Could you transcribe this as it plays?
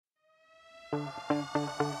What's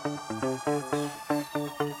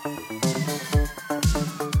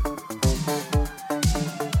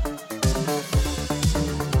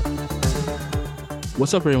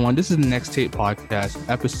up, everyone? This is the Next Tape Podcast,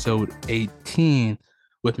 episode 18,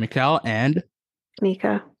 with Mikhail and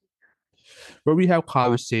Mika. where we have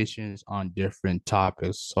conversations on different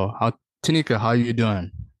topics. So, Tanika, how you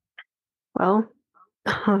doing? Well,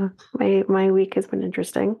 my week has been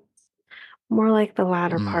interesting. More like the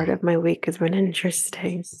latter part of my week has been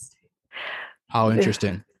interesting. How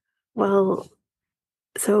interesting? Well,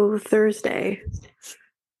 so Thursday,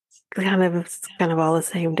 kind of all the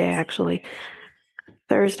same day actually.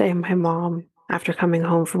 Thursday, my mom, after coming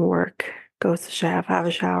home from work, goes to have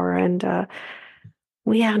a shower, and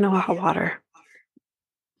we had no hot water.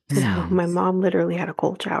 So my mom literally had a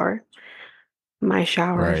cold shower. My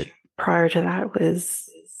shower Right. prior to that was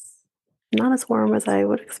not as warm as I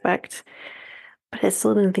would expect, but I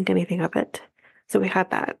still didn't think anything of it. So we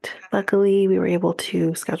had that. Luckily, we were able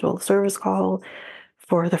to schedule a service call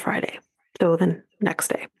for the Friday, so the next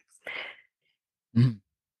day. And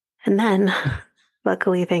then,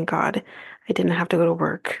 luckily, thank God, I didn't have to go to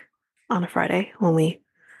work on a Friday, only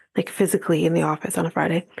like physically in the office on a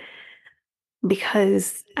Friday,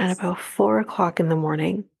 because at about 4 o'clock in the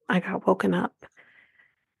morning, I got woken up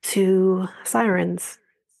to sirens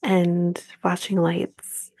and flashing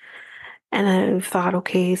lights. And I thought,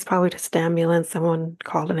 okay, it's probably just an ambulance. Someone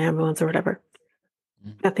called an ambulance or whatever.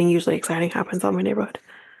 Nothing usually exciting happens on my neighborhood.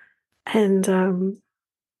 And then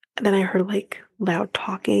I heard like loud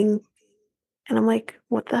talking. And I'm like,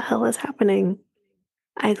 what the hell is happening?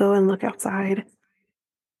 I go and look outside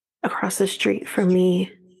across the street from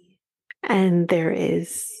me, and there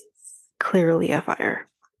is clearly a fire.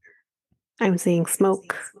 I'm seeing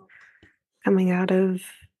smoke coming out of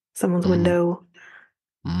someone's window.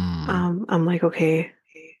 I'm like, okay,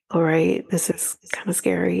 all right, this is kind of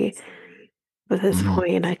scary. But at this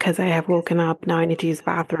point, because I have woken up, now I need to use the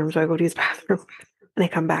bathroom. So I go to use the bathroom and I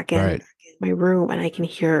come back in my room and I can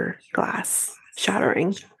hear glass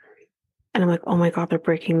shattering. And I'm like, oh my God, they're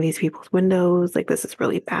breaking these people's windows. Like, this is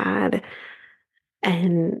really bad.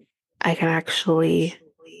 And I can actually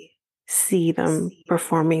see them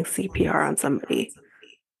performing CPR on somebody.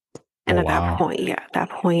 And at that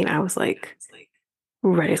point, I was like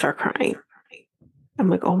ready to start crying. I'm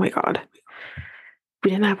like, oh my God.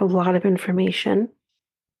 We didn't have a lot of information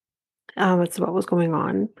as to what was going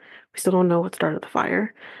on. We still don't know what started the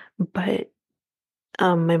fire, but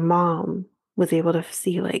my mom was able to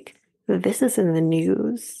see like this is in the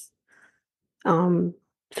news. So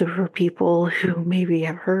for people who maybe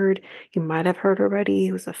have heard, you might have heard already,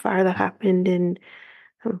 it was a fire that happened in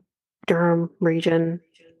Durham region.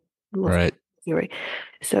 Right. Anyway,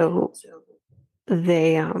 so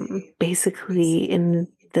they basically in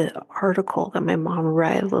the article that my mom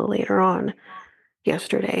read a little later on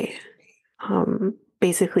yesterday,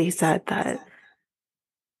 basically said that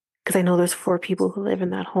because I know there's 4 people who live in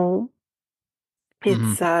that home.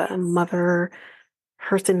 It's a mother,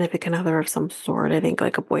 her significant other of some sort, I think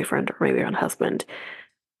like a boyfriend or maybe a husband,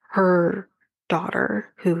 her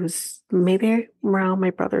daughter, who's maybe around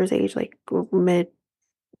my brother's age, like mid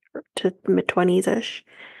to mid 20s ish,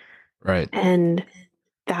 Right. and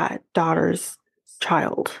that daughter's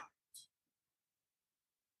child.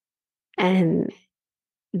 And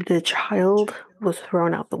the child was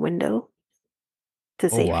thrown out the window to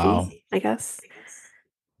safety, I guess.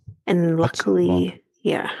 And luckily,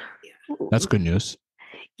 that's good news.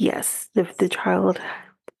 yes, the child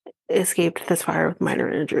escaped this fire with minor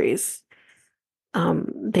injuries.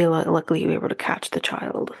 They luckily were able to catch the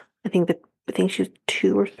child. I think she was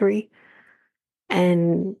 2 or 3,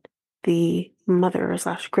 and the mother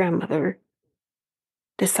slash grandmother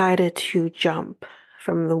decided to jump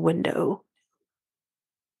from the window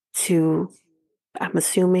to, I'm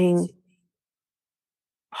assuming,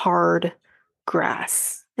 hard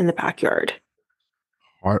grass in the backyard.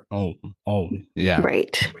 Yeah.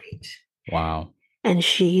 Right. Wow. And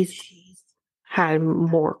she had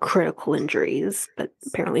more critical injuries, but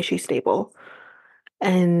apparently she's stable.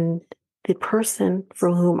 And the person for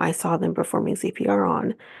whom I saw them performing CPR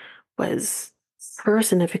on was her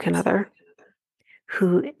significant other,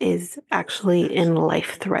 who is actually in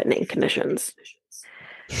life-threatening conditions.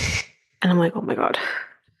 And I'm like, oh my God.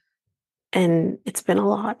 And it's been a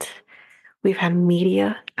lot. We've had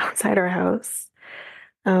media outside our house.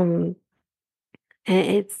 And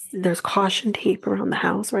there's caution tape around the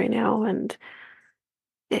house right now, and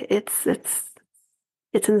it's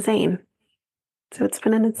insane. So it's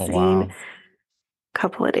been an insane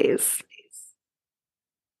couple of days.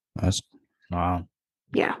 That's wow.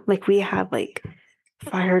 Yeah, like we had like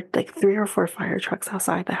like 3 or 4 fire trucks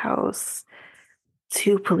outside the house,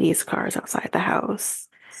 2 police cars outside the house,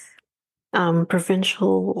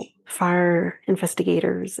 provincial fire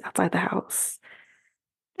investigators outside the house.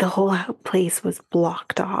 The whole place was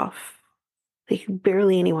blocked off. Like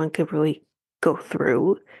barely anyone could really go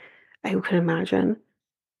through, I could imagine.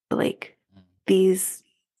 But like these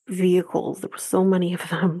vehicles, there were so many of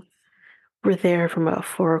them, were there from about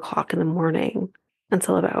 4 o'clock in the morning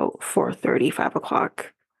until about 4:30, 5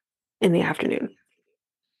 o'clock in the afternoon.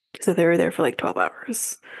 So they were there for like 12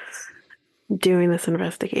 hours doing this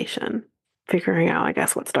investigation, figuring out, I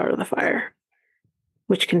guess, what started the fire,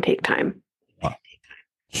 which can take time. Wow.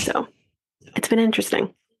 So it's been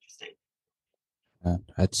interesting.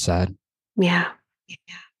 That's sad. Yeah.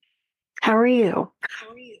 How are you?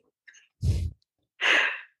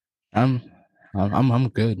 I'm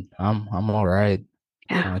good. I'm all right.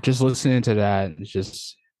 Yeah. Just listening to that, it's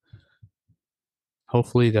just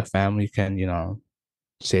hopefully the family can,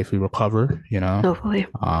 safely recover, Hopefully.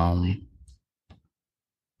 um,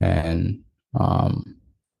 and um,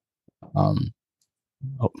 um,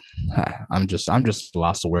 oh, I'm just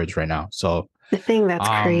lost of words right now. So, The thing that's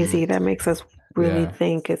crazy um, that makes us really yeah,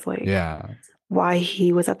 think is like yeah, why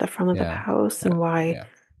he was at the front of the yeah, house and why yeah,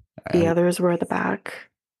 the and others were at the back.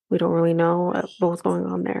 We don't really know what was going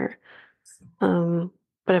on there.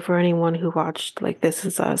 But if for anyone who watched like This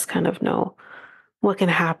Is Us kind of know what can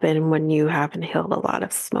happen when you have inhaled a lot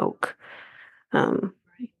of smoke, um,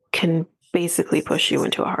 can basically push you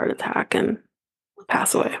into a heart attack and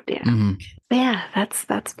pass away. Yeah. mm-hmm, But yeah,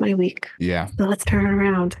 that's my week. yeah. So let's turn it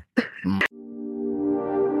around.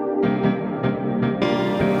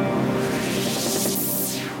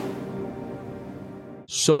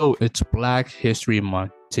 So it's Black History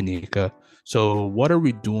Month, Tanika. So what are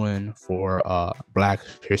we doing for Black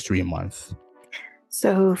History Month?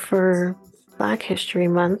 So for Black History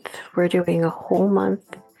Month, we're doing a whole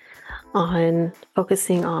month on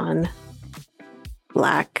focusing on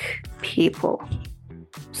Black people.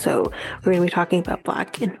 So we're going to be talking about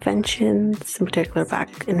Black inventions, in particular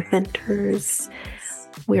Black inventors.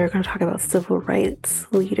 We are going to talk about civil rights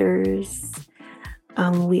leaders.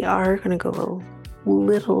 We are going to go a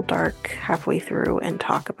little dark halfway through and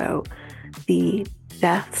talk about the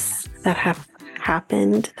deaths that have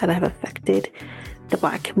happened, that have affected the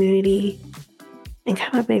Black community, and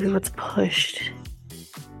kind of maybe what's pushed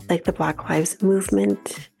like the Black Lives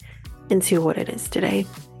Movement into what it is today.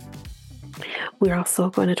 We're also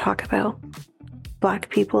going to talk about Black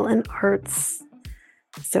people in arts.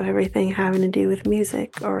 So everything having to do with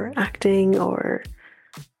music or acting or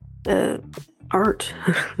art,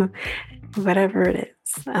 whatever it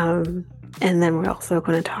is. And then we're also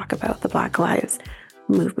going to talk about the Black Lives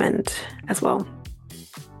Movement as well.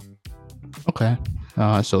 Okay.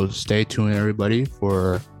 So stay tuned, everybody,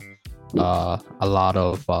 for a lot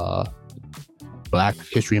of Black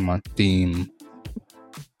History Month theme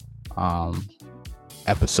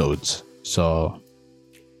episodes. So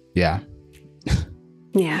yeah.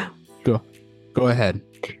 Yeah. Go ahead.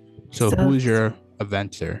 So who is your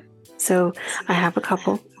inventor? So I have a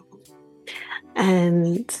couple.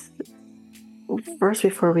 And first,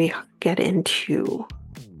 before we get into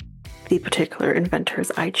the particular inventors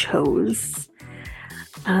I chose,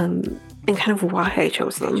 and kind of why I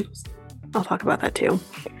chose them, I'll talk about that too.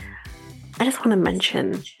 I just want to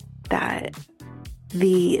mention that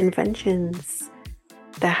the inventions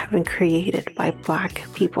that have been created by Black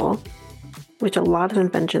people, which a lot of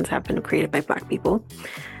inventions have been created by Black people,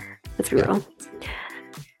 let's be real,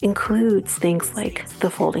 includes things like the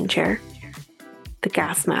folding chair, the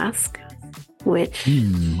gas mask, which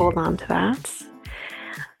hold on to that,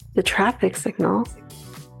 the traffic signal,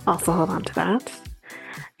 also hold on to that,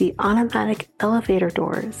 the automatic elevator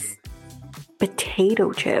doors,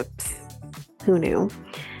 potato chips, who knew,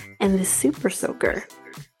 and the super soaker,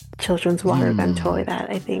 children's water gun toy that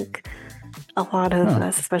I think a lot of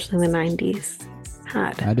us, especially in the 90s,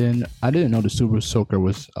 had. I didn't know the super soaker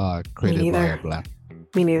was created by a Black.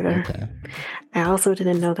 Me neither. Okay. I also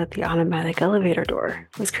didn't know that the automatic elevator door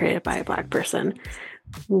was created by a Black person,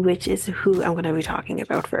 which is who I'm going to be talking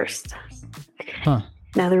about first. Huh.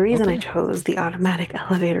 Now, the reason I chose the automatic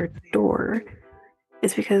elevator door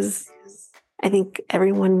is because I think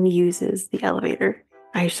everyone uses the elevator.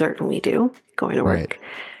 I certainly do, going to work.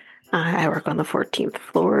 I work on the 14th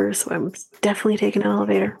floor, so I'm definitely taking an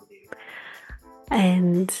elevator.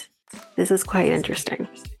 And this is quite interesting.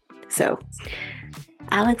 So,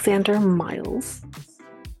 Alexander Miles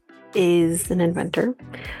is an inventor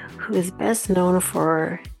who is best known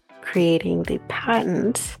for creating the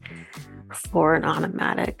patent for an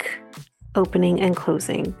automatic opening and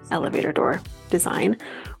closing elevator door. design,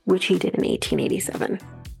 which he did in 1887.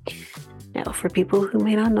 Now, for people who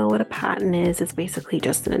may not know what a patent is, it's basically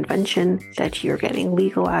just an invention that you're getting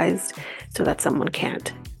legalized so that someone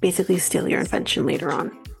can't basically steal your invention later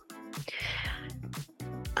on.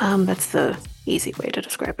 That's the easy way to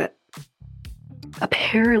describe it.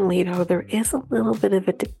 Apparently, though, there is a little bit of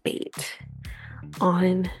a debate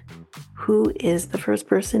on who is the first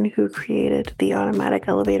person who created the automatic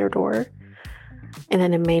elevator door. And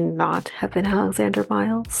then it may not have been Alexander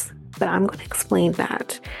Miles, but I'm going to explain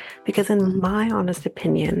that because in my honest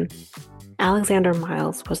opinion, Alexander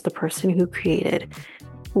Miles was the person who created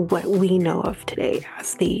what we know of today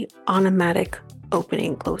as the automatic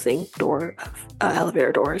opening, closing door of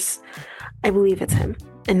elevator doors. I believe it's him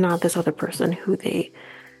and not this other person who they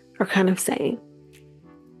are kind of saying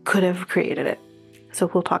could have created it. So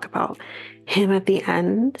we'll talk about him at the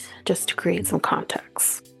end just to create some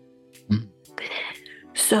context.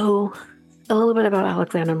 So a little bit about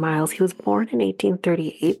Alexander Miles. He was born in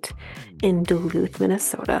 1838 in Duluth,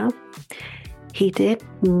 Minnesota. He did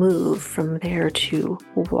move from there to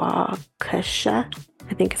Waukesha,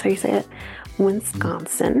 I think is how you say it,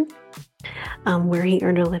 Wisconsin, where he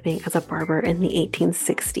earned a living as a barber in the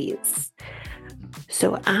 1860s.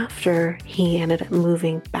 So after he ended up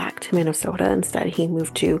moving back to Minnesota, instead he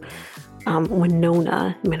moved to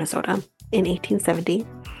Winona, Minnesota in 1870.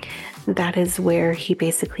 That is where he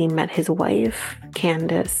basically met his wife,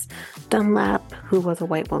 Candace Dunlap, who was a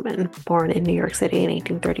white woman born in New York City in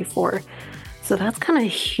 1834. So that's kind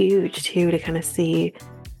of huge too, to kind of see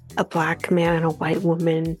a black man and a white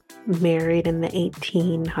woman married in the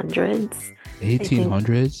 1800s.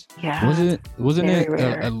 1800s? Yeah. Wasn't it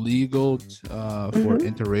illegal for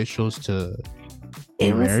interracials to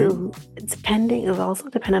be married? It's pending. It was also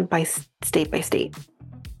dependent by state.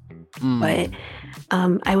 But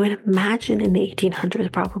I would imagine in the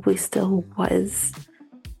 1800s probably still was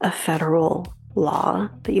a federal law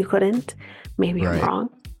that you couldn't. Maybe I'm wrong.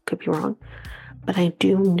 Could be wrong. But I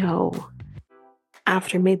do know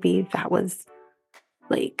after maybe that was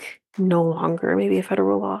like no longer maybe a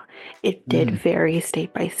federal law, it did vary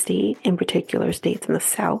state by state. In particular, states in the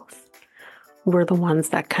South were the ones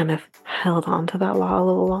that kind of held on to that law a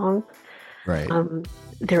little long. Right.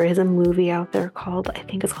 There is a movie out there called, I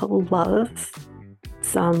think it's called Love.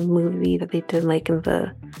 Some movie that they did like in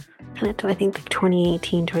the kind of, I think like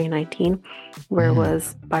 2018, 2019, where it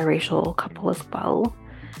was biracial couple as well.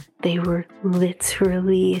 They were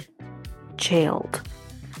literally jailed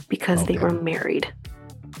because they were married.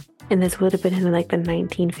 And this would have been in like the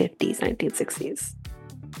 1950s, 1960s.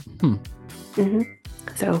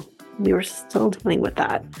 So we were still dealing with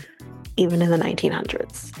that even in the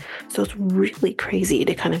 1900s. So it's really crazy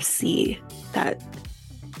to kind of see that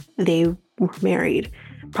they were married,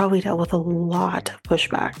 probably dealt with a lot of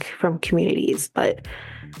pushback from communities, but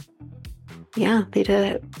yeah, they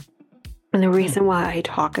did it. And the reason why I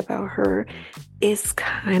talk about her is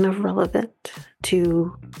kind of relevant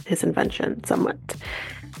to his invention somewhat.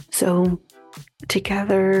 So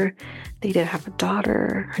together, they did have a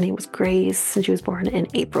daughter. Her name was Grace, and she was born in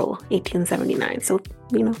April 1879. So,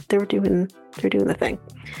 you know, they're doing the thing.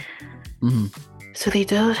 So they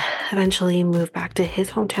did eventually move back to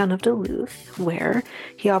his hometown of Duluth, where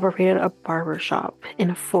he operated a barber shop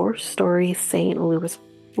in a 4-story St. Louis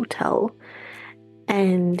hotel.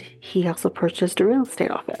 And he also purchased a real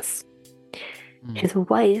estate office. His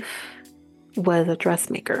wife was a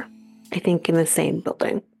dressmaker, I think in the same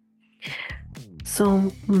building.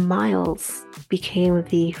 So Miles became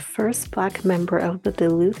the first Black member of the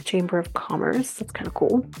Duluth Chamber of Commerce. That's kind of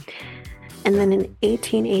cool. And then in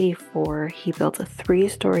 1884, he built a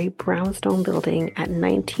 3-story brownstone building at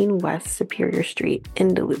 19 West Superior Street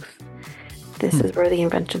in Duluth. This is where the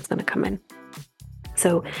invention's going to come in.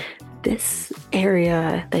 So this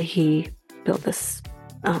area that he built this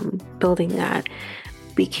building at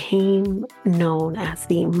became known as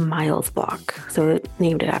the Miles Block. So it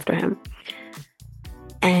named it after him.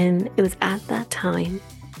 And it was at that time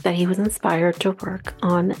that he was inspired to work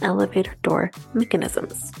on elevator door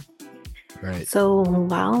mechanisms. Right. So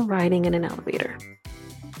while riding in an elevator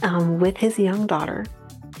with his young daughter,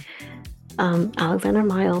 Alexander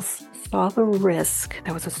Miles saw the risk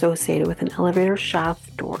that was associated with an elevator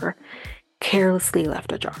shaft door carelessly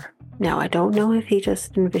left ajar. Now, I don't know if he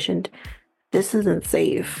just envisioned this isn't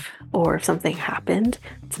safe or if something happened.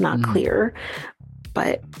 It's not clear.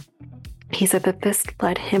 But he said that this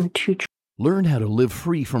led him to... Learn how to live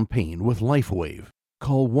free from pain with LifeWave.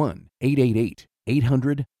 Call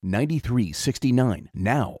 1-888-800-9369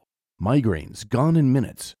 now. Migraines gone in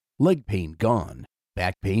minutes. Leg pain gone.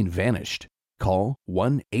 Back pain vanished. Call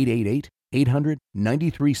 800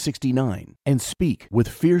 9369 and speak with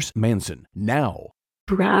Fierce Manson now.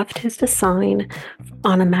 Draft his design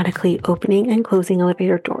automatically opening and closing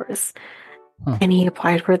elevator doors. And he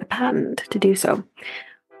applied for the patent to do so.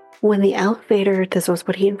 When the elevator, this was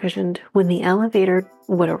what he envisioned, when the elevator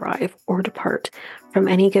would arrive or depart from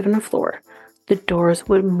any given floor, the doors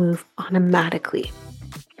would move automatically.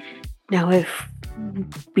 Now, if,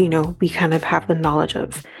 we kind of have the knowledge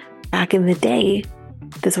of back in the day,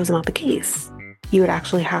 this was not the case. You would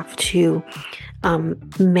actually have to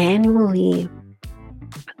manually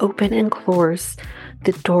open and close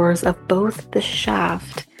the doors of both the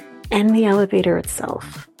shaft and the elevator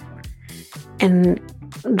itself. And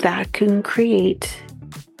that can create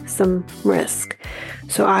some risk.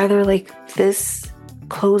 So either like this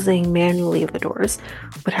closing manually of the doors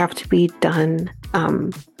would have to be done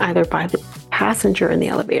either by the passenger in the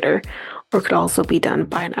elevator, or could also be done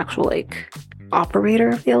by an actual like operator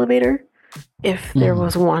of the elevator, if there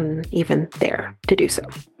was one even there to do so.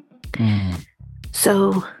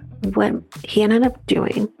 So what he ended up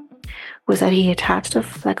doing was that he attached a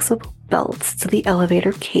flexible belt to the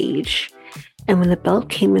elevator cage, and when the belt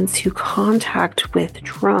came into contact with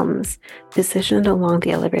drums positioned along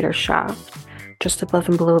the elevator shaft, just above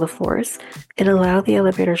and below the floors, it allowed the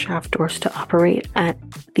elevator shaft doors to operate at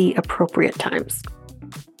the appropriate times.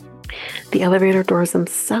 The elevator doors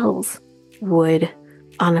themselves would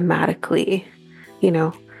automatically,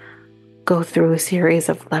 go through a series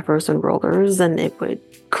of levers and rollers, and it would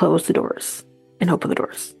close the doors and open the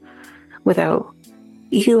doors without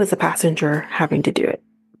you as a passenger having to do it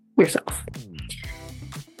yourself,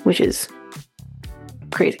 which is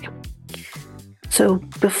crazy. So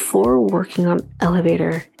before working on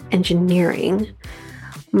elevator engineering,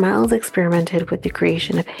 Miles experimented with the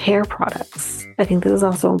creation of hair products. I think this is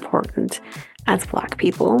also important as Black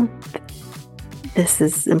people. This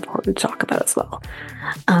is important to talk about as well.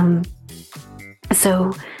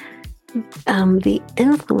 The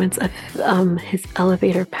influence of his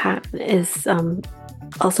elevator patent is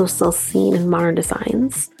also still seen in modern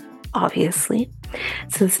designs, obviously,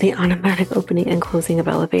 since the automatic opening and closing of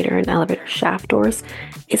elevator and elevator shaft doors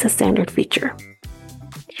is a standard feature.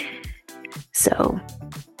 So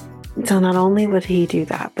not only would he do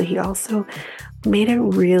that, but he also made it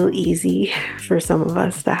real easy for some of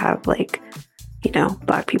us to have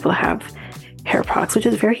Black people have hair products, which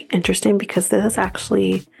is very interesting because this is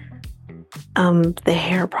actually the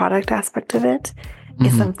hair product aspect of it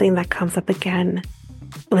is something that comes up again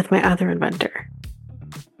with my other inventor,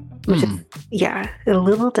 which is a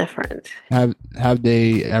little different. Have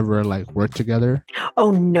they ever worked together?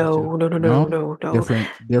 Oh no. Different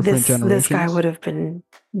generations. This guy would have been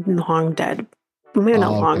long dead. Maybe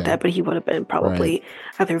not long dead, but he would have been probably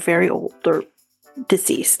either very old or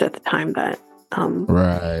deceased at the time that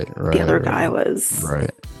the other guy was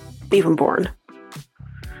even born.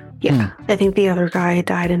 I think the other guy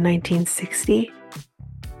died in 1960,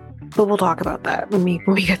 but we'll talk about that when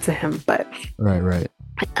we get to him. But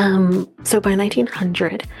so by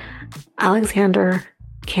 1900, Alexander,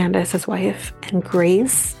 Candace, his wife, and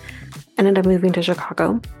Grace ended up moving to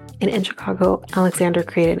Chicago. And in Chicago, Alexander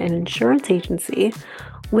created an insurance agency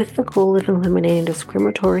with the goal of eliminating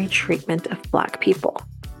discriminatory treatment of Black people.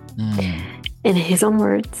 In his own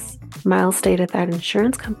words, Miles stated that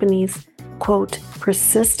insurance companies, quote,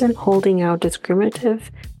 persist in holding out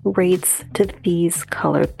discriminative rates to these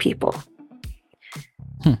colored people.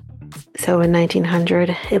 So in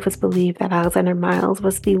 1900, it was believed that Alexander Miles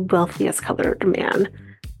was the wealthiest colored man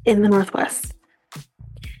in the Northwest.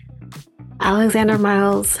 Alexander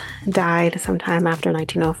Miles died sometime after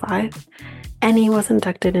 1905, and he was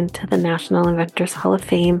inducted into the National Inventors Hall of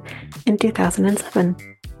Fame in 2007.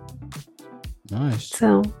 Nice.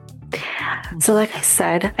 So like I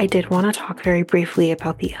said, I did want to talk very briefly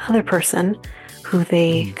about the other person who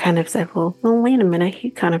they kind of said, well, wait a minute, he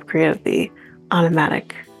kind of created the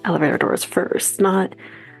automatic elevator doors first, not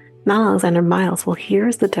Alexander Miles. Well,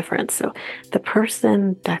 here's the difference. So the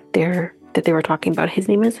person that they were talking about, his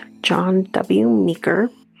name is John W. Meeker,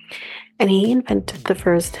 and he invented the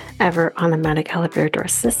first ever automatic elevator door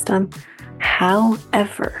system.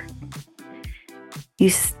 However, you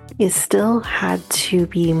still had to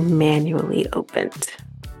be manually opened.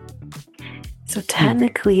 So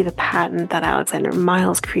technically, the patent that Alexander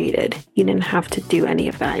Miles created, you didn't have to do any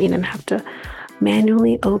of that. You didn't have to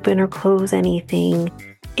manually open or close anything.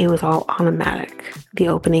 It was all automatic, the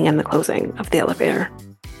opening and the closing of the elevator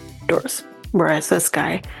doors. Whereas this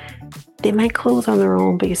guy, they might close on their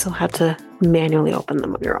own, but you still had to manually open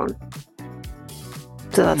them on your own.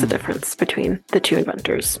 So that's the difference between the two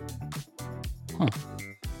inventors.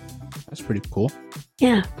 That's pretty cool.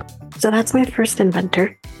 Yeah. So that's my first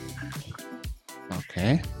inventor.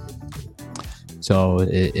 Okay. So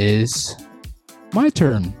it is my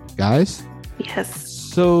turn, guys. Yes.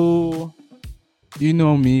 So, you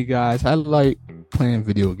know me, guys. I like playing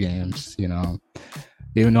video games, Even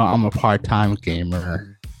though I'm a part-time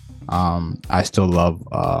gamer, I still love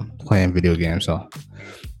playing video games.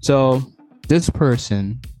 So this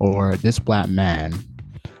person or this black man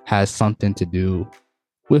has something to do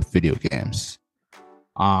with video games.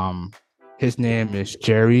 His name is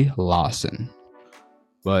Jerry Lawson.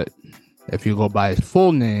 But if you go by his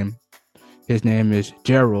full name, his name is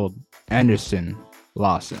Gerald Anderson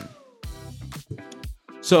Lawson.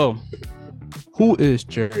 So, who is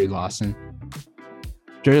Jerry Lawson?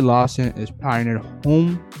 Jerry Lawson is pioneered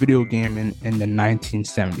home video gaming in the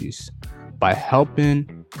 1970s by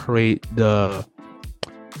helping create the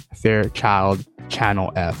Fairchild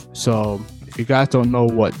Channel F. So, if you guys don't know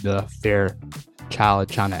what the Fairchild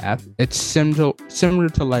Channel F, it's similar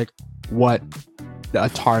to like what the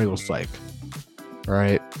Atari was like,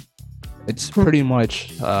 right? It's pretty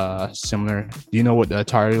much similar. Do you know what the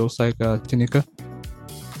Atari was like, Tanika?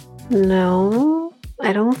 No,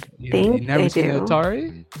 I don't think you never I seen do. the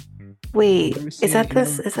Atari? Wait, Never is seen that it?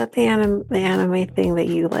 this? Is that the anime thing that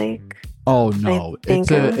you like? Oh no,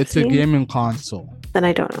 think I've it's a seen. gaming console. Then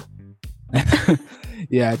I don't know.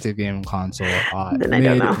 Yeah, it's a gaming console. Then I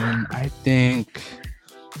don't know. I think,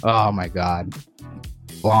 oh my god,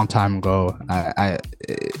 a long time ago.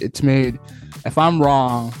 It's made. If I'm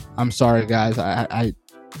wrong, I'm sorry, guys. I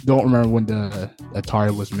don't remember when the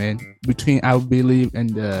Atari was made. Between, I believe, in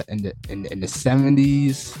the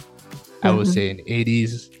 70s. I would say in the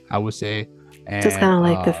 80s. I would say. And, Just kind of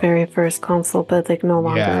like the very first console, but like no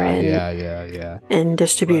longer in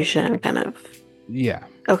distribution, kind of. Yeah.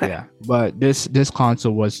 Okay. Yeah, but this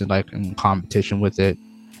console wasn't like in competition with it.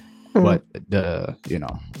 But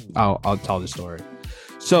I'll tell the story.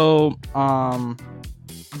 So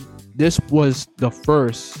this was the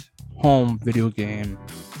first home video game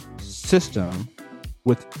system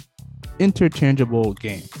with interchangeable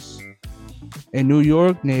games. A New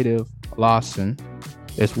York native, Lawson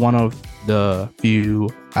is one of the few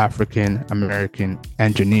African American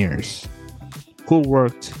engineers who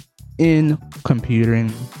worked in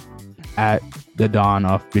computing at the dawn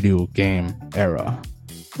of video game era.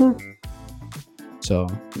 So,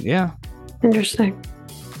 yeah. Interesting.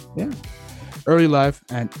 Yeah. Early life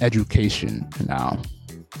and education now.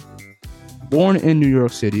 Born in New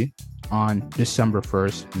York City on December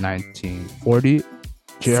 1st, 1940,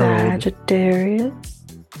 Gerald... Sagittarius.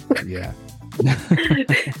 Yeah.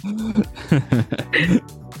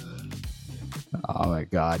 Oh my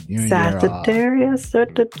god. Sagittarius are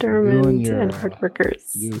determined and hard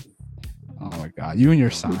workers. Oh my god. You and your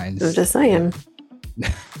signs. I'm just saying.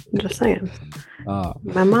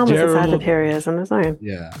 My mom was a Sagittarius. I'm just saying.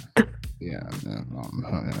 Yeah. Yeah.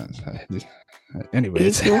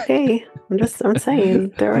 Anyways. Okay. I'm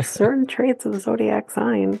saying there are certain traits of the zodiac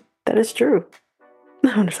sign that is true.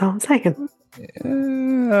 That's all I'm saying.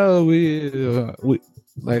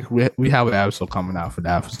 We have an episode coming out for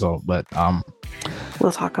that episode, but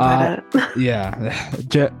we'll talk about it. Yeah.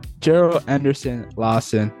 Gerald Anderson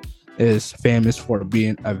Lawson is famous for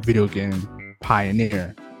being a video game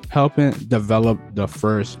pioneer, helping develop the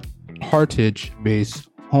first cartridge-based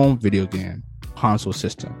home video game console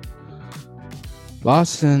system.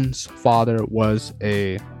 Lawson's father was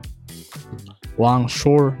a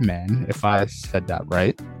longshoreman, if I said that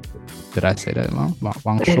right. Did I say that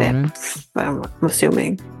longshoreman? I'm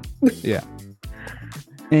assuming. Yeah.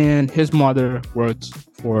 And his mother worked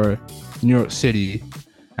for New York City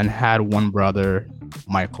and had one brother,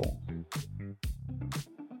 Michael.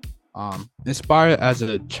 Inspired as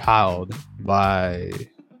a child by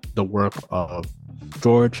the work of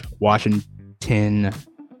George Washington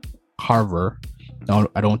Carver. No,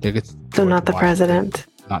 I don't think it's so. Not the president.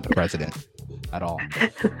 Not the president at all.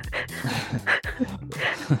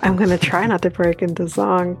 I'm gonna try not to break into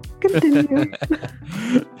song. Continue.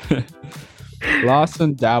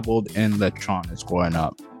 Lawson dabbled in electronics growing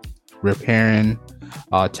up, repairing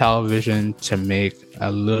television to make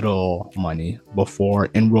a little money before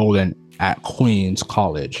enrolling at Queens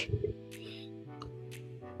College.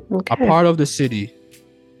 Okay. A part of the city,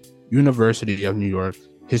 University of New York,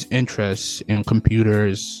 his interests in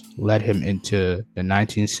computers led him into the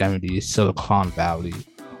 1970s Silicon Valley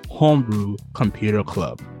Homebrew Computer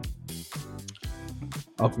Club,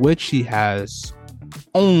 of which he has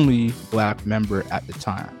only black member at the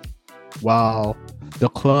time. While the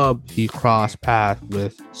club, he crossed paths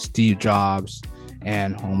with Steve Jobs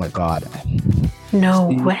and, oh my god, No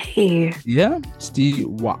Steve, way. yeah, Steve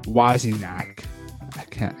Wozniak. I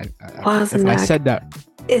can't. If I Wozniak. said that,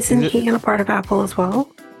 is Isn't it? he a part of Apple as well?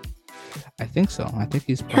 I think so. I think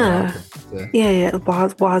he's part of Yeah. Apple. Yeah.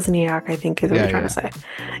 Wozniak, I think is what Yeah, you're trying to yeah.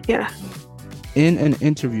 say. Yeah. In an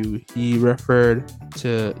interview, he referred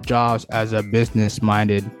to Jobs as a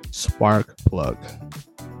business-minded spark plug.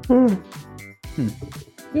 Hmm.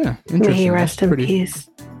 Yeah, May he interesting. That's rest in pretty. peace.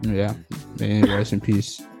 Yeah, may he rest in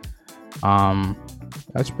peace.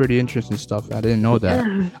 That's pretty interesting stuff. I didn't know that.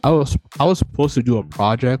 Yeah. I was supposed to do a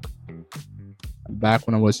project back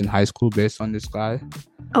when I was in high school based on this guy,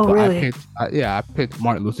 Oh, but really? I picked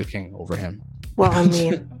Martin Luther King over him. Well, I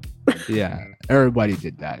mean, Yeah, everybody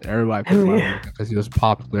did that. Everybody I picked mean, Martin Luther King because he was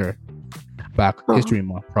popular back oh, History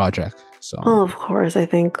Month project. So well, of course, I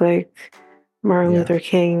think like Martin yeah. Luther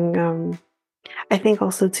King. I think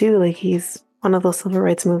also too, like he's one of those civil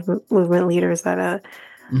rights movement leaders that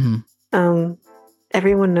Mhm. um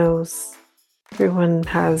everyone knows. Everyone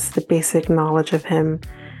has the basic knowledge of him.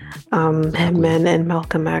 Him Exactly. and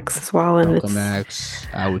Malcolm X as well, and Malcolm it's X.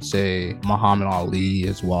 I would say Muhammad Ali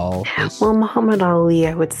as well. well, Muhammad Ali.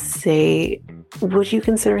 I would say, would you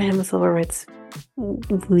consider him a civil rights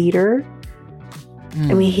leader?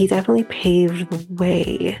 I mean, he definitely paved the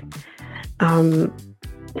way um,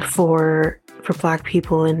 for Black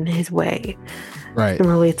people in his way. Right.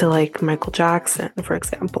 Similarly to like Michael Jackson, for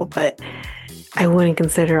example, but I wouldn't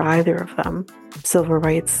consider either of them civil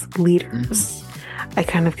rights leaders. I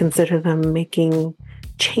kind of consider them making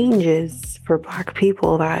changes for Black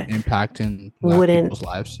people that Impacting Black wouldn't people's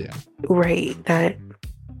lives. Yeah. right that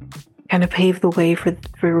kind of paved the way for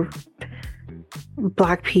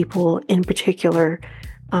Black people in particular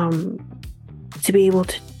to be able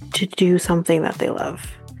to do something that they love.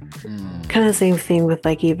 Kind of the same thing with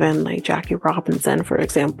like even like Jackie Robinson, for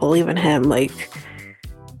example. Even him, like,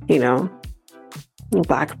 you know,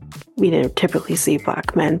 Black, we didn't typically see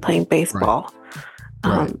Black men playing baseball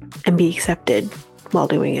Right. and be accepted while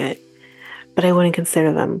doing it. But I wouldn't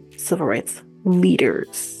consider them civil rights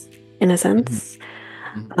leaders in a sense.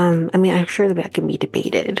 I mean, I'm sure that can be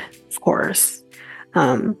debated, of course.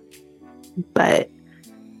 But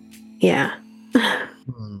yeah.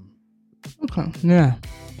 Okay. Yeah.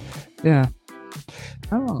 Yeah.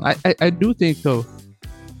 I don't know. I do think of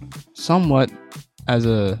somewhat as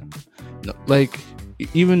a like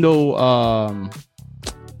even though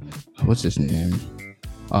what's his name?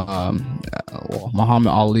 Well,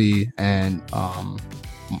 Muhammad Ali and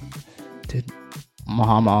did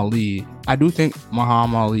Muhammad Ali. I do think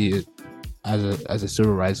Muhammad Ali is, as a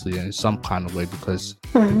civil rights leader in some kind of way because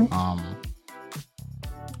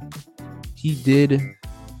he did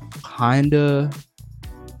kind of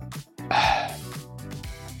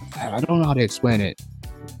I don't know how to explain it.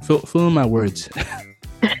 Fill in my words.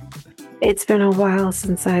 It's been a while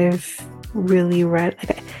since I've really read.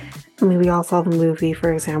 Like, I mean, we all saw the movie,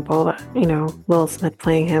 for example. That, you know, Will Smith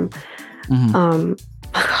playing him. That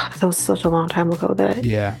was such a long time ago that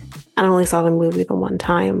Yeah. I only saw the movie the one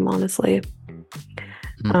time, honestly.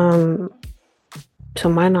 So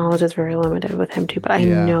my knowledge is very limited with him too. But I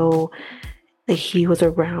know that he was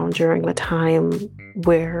around during the time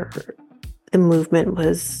where the movement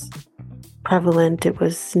was prevalent, it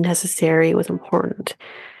was necessary, it was important.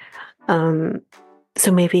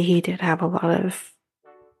 So maybe he did have a lot of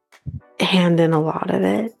hand in a lot of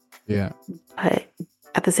it. Yeah. But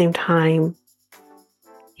at the same time,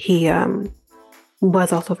 he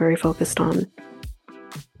was also very focused on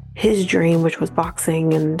his dream, which was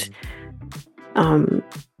boxing, and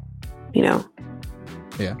you know,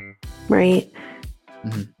 right.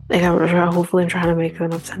 Like hopefully I'm trying to make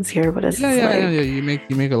enough sense here, but it's yeah. You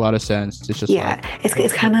make a lot of sense. It's just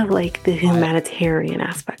it's kind of like the humanitarian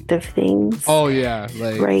aspect of things. Oh yeah,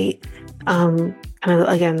 like right. Kind of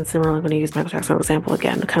again similarly when you use Michael Jackson example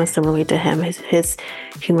again, kind of similarly to him, his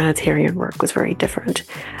humanitarian work was very different.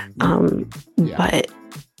 But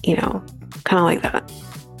you know, kind of like that.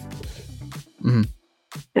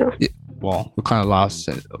 Yeah. Well, we kind of lost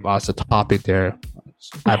the topic there.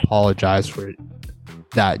 I apologize for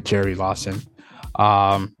that, Jerry Lawson.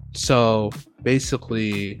 So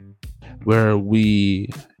basically, where we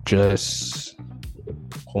just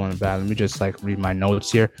going back, let me just like read my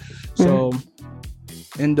notes here. So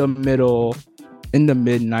in the mid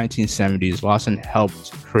 1970s, Lawson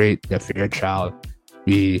helped create the Fairchild.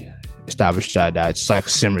 We established that it's like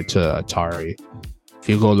similar to Atari. If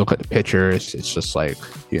you go look at the pictures, it's just like,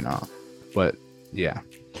 you know, but yeah.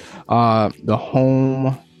 The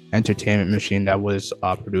home entertainment machine that was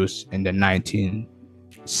produced in the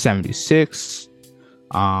 1976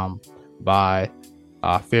 by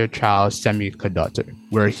Fairchild Semiconductor,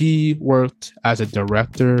 where he worked as a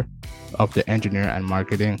director of the engineer and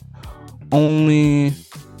marketing. Only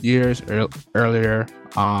years earlier,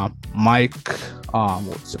 Mike,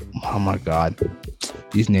 oh my God,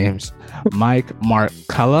 these names, Mike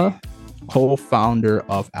Markella, co-founder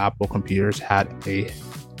of Apple Computers,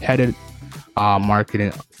 headed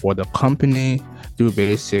marketing for the company through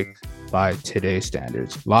basic by today's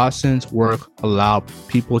standards. Lawson's work allowed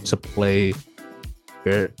people to play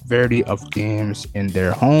variety of games in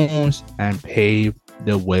their homes and paved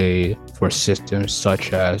the way for systems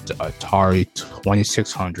such as the Atari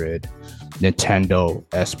 2600, Nintendo,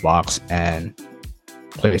 Xbox, and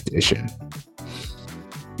PlayStation.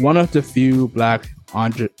 One of the few black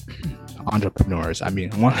entrepreneurs,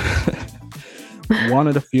 one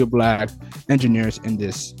of the few black engineers in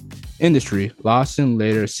this industry, Lawson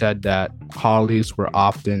later said that colleagues were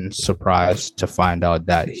often surprised to find out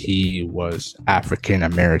that he was African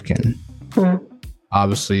American.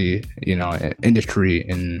 Obviously, industry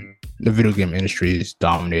in the video game industry is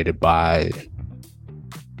dominated by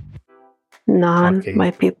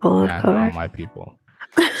non-white people of color. Non-white people.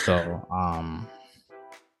 So,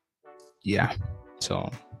 yeah. So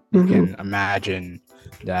you can imagine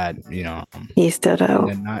that, he stood out.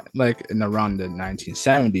 In around the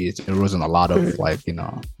 1970s, there wasn't a lot of black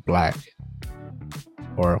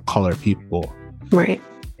or color people right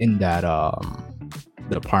in that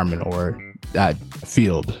department or that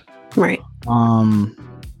field. Right. Going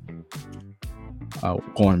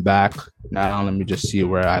back now, let me just see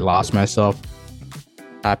where I lost myself.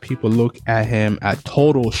 People look at him at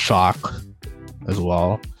total shock as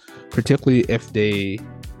well, particularly if they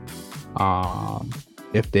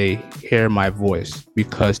hear my voice,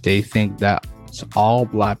 because they think that all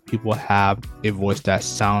black people have a voice that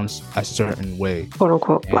sounds a certain way, quote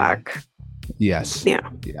unquote black. Yes. Yeah.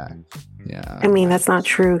 I mean, that's not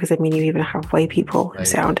true, because you even have white people who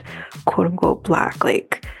sound quote unquote black.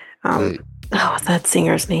 What's that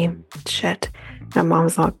singer's name? Shit. My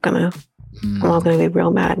mom's gonna be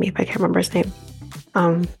real mad at me if I can't remember his name.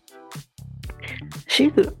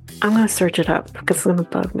 I'm gonna search it up because it's gonna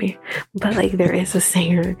bug me. But there is a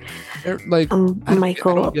singer, Michael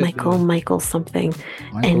something,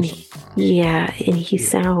 and he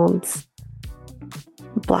sounds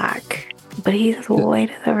black, but he's as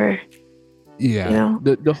white as ever. Yeah,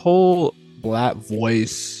 the whole black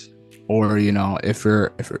voice, or if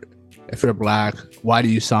you're black, why do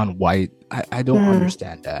you sound white? I don't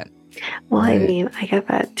understand that. Well, right? I get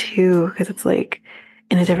that too, because it's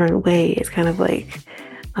in a different way. It's kind of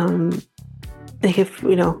if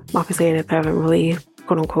obviously I haven't really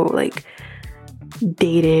quote unquote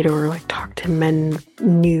dated or talked to men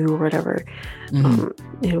new or whatever,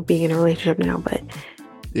 being in a relationship now, but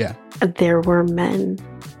there were men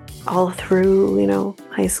all through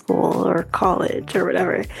high school or college or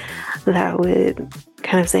whatever that would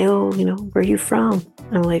kind of say, oh, where are you from?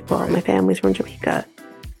 And I'm like, well, my family's from Jamaica.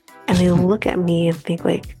 And they look at me and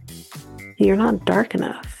think you're not dark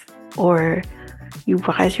enough, or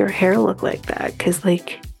why does your hair look like that? Because they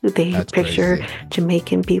That's picture crazy.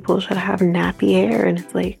 Jamaican people should have nappy hair, and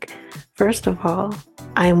it's first of all,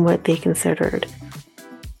 I'm what they considered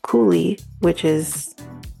coolie, which is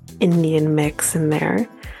Indian mix in there,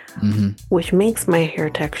 which makes my hair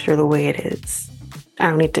texture the way it is. I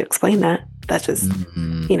don't need to explain that. That's just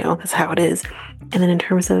that's how it is. And then in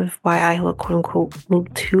terms of why I look quote unquote a little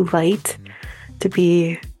too light to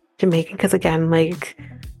be Jamaican, because again,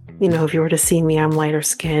 if you were to see me, I'm lighter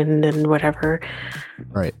skinned and whatever.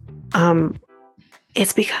 Right.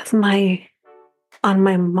 It's because on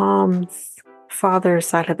my mom's father's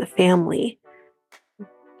side of the family,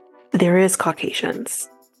 there is Caucasians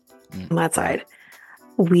on that side.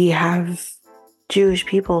 We have Jewish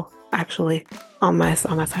people actually on that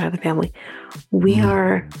side of the family. We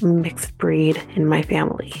are mixed breed in my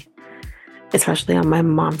family, especially on my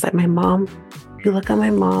mom's side. My mom, you look at my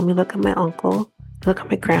mom, you look at my uncle, you look at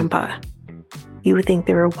my grandpa, you would think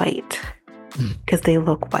they were white because they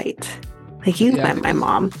look white. You've met my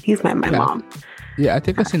mom. You've met my mom. Yeah, I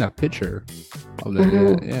think I've seen a picture of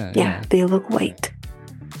them. Yeah, they look white.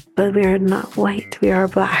 But we are not white. We are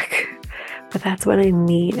black. But that's what I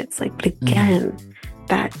mean. It's but again,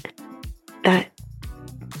 that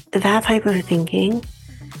type of thinking,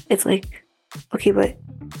 it's okay, but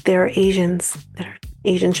there are Asians that are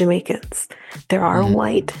Asian Jamaicans. There are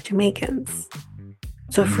white Jamaicans.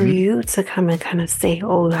 So for you to come and kind of say,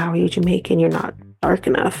 oh, how are you Jamaican? You're not dark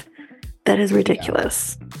enough. That is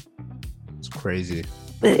ridiculous. It's crazy.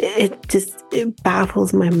 It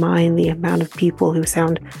baffles my mind, the amount of people who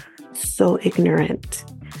sound so ignorant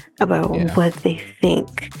about what they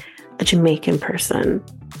think a Jamaican person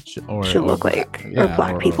should look like, or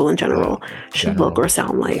black people in general should look or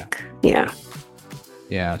sound like.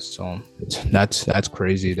 Yeah, so that's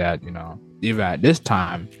crazy that, you know, even at this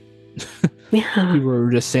time, Yeah, people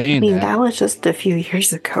were just saying I mean, that was just a few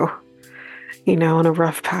years ago. You know, on a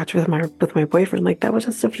rough patch with my boyfriend, like that was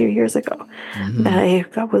just a few years ago that I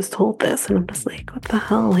was told this, and I'm just like, what the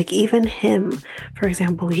hell? Like even him, for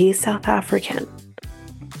example, he's South African.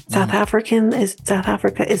 South Africa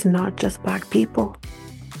is not just black people.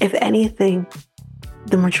 If anything,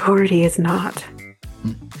 the majority is not.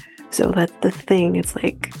 So that's the thing. It's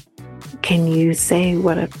like, can you say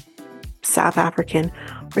what a South African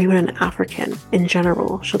or even an African in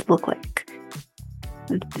general should look like?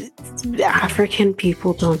 African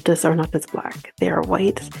people are not just black. They are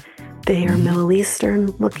white. They are Middle Eastern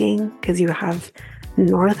looking, because you have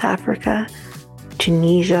North Africa,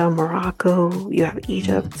 Tunisia, Morocco, you have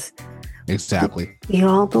Egypt. Exactly.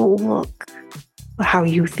 Y'all don't look how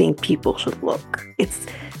you think people should look. It's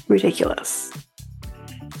ridiculous.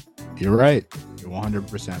 You're right. You're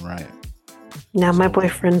 100% right. Now, my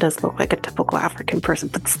boyfriend does look like a typical African person,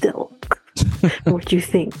 but still, what do you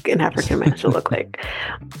think an African man should look like?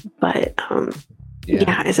 But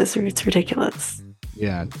it's ridiculous.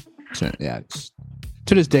 Yeah.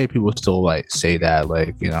 To this day, people still like say that,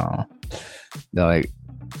 like, you know, they're like,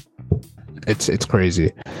 it's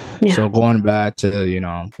crazy. Yeah. So going back to, you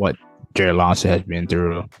know, what Jerry Lawson has been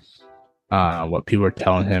through, what people are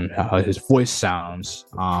telling him, how his voice sounds.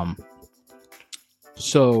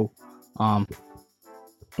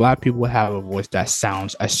 Black people have a voice that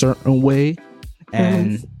sounds a certain way,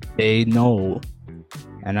 and they know.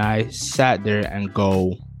 And I sat there and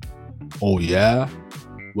go, oh yeah?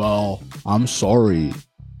 Well, I'm sorry,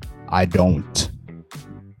 I don't.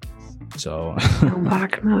 So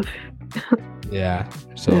black enough. yeah,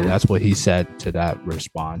 so that's what he said to that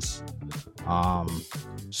response.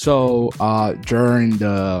 During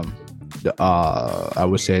the I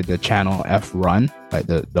would say the Channel F run, like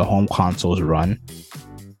the home consoles run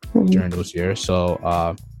during those years. So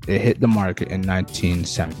it hit the market in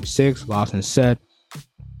 1976. Lawson said,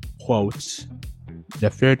 quotes, the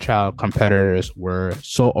Fairchild competitors were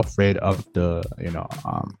so afraid of the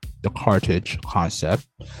cartridge concept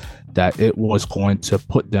that it was going to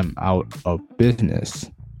put them out of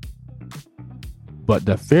business. But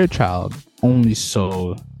the Fairchild only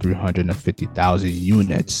sold 350,000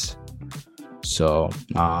 units. So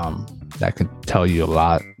that can tell you a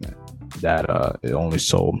lot, that it only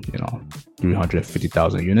sold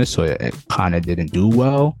 350,000 units, so it kind of didn't do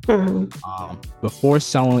well. Before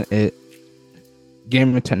selling it,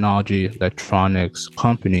 Gaming Technology Electronics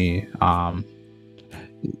Company,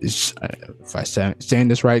 if I saying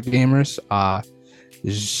this right, gamers,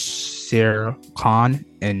 Zircon,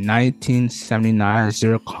 in 1979,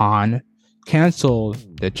 Zircon canceled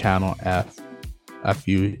the Channel F. A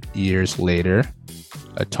few years later,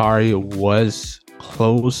 Atari was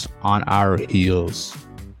close on our heels,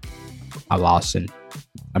 Lawson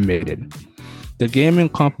admitted. The gaming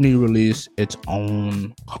company released its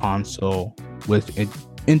own console with an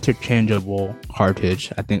interchangeable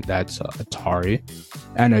cartridge, I think that's Atari,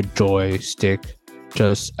 and a joystick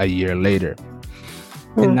just a year later.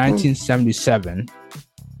 In 1977,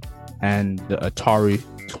 and the Atari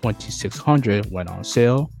 2600 went on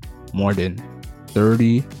sale. More than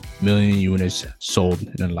 30 million units sold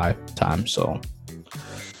in a lifetime. So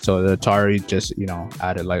the Atari just,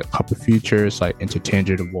 added like a couple features like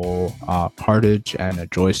interchangeable cartridge and a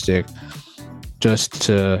joystick just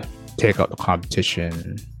to take out the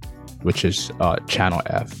competition, which is Channel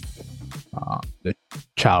F, the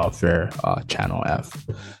Child Fair Channel F.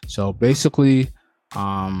 So basically,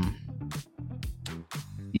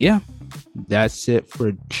 that's it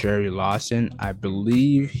for Jerry Lawson. I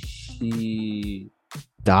believe he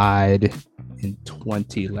died in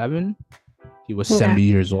 2011. He was 70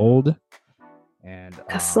 years old, and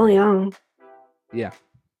that's still young. Yeah.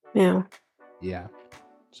 So,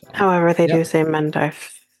 however, they do say men die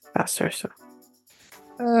faster, so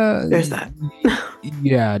there's that.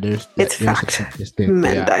 It's fact.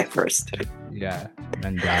 Men die first. Yeah,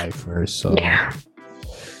 men die first. So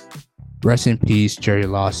rest in peace, Jerry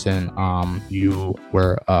Lawson. You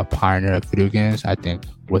were a pioneer of video games. I think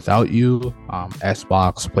without you,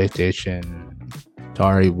 Xbox, PlayStation,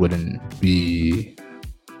 Atari wouldn't be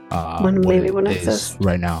wouldn't exist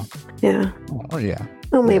right now. Yeah. Oh yeah.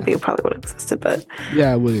 Well, maybe it probably would have existed, but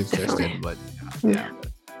it would have existed, but yeah.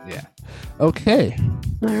 Okay.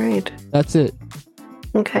 All right. That's it.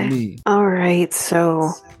 Okay. All right.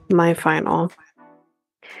 So my final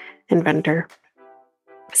inventor.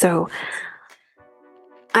 So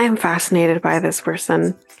I am fascinated by this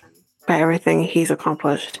person by everything he's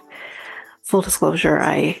accomplished. Full disclosure,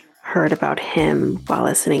 I heard about him while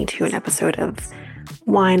listening to an episode of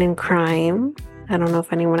Wine and Crime. I don't know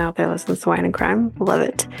if anyone out there listens to Wine and Crime. Love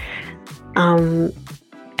it.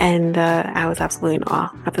 And I was absolutely in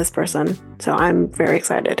awe of this person. So I'm very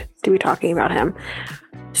excited to be talking about him.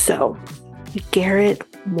 So Garrett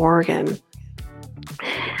Morgan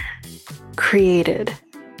created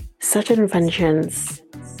such inventions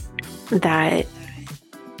that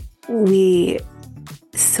we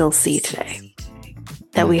still see today,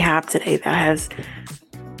 that we have today, that has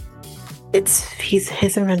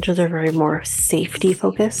his inventions are very more safety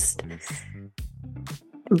focused.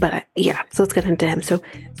 But yeah, so let's get into him. So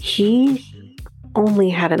he only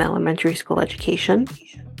had an elementary school education.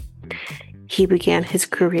 He began his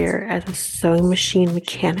career as a sewing machine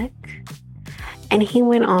mechanic, and he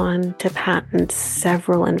went on to patent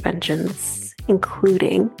several inventions,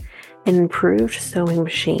 including an improved sewing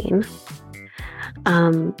machine,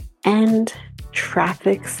 and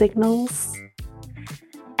traffic signals,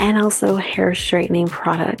 and also hair straightening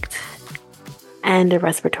product, and a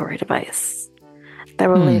respiratory device that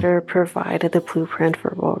will later provide the blueprint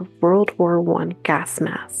for World War I gas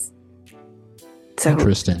mask. So,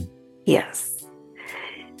 interesting. Yes.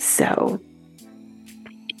 So,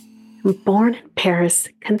 born in Paris,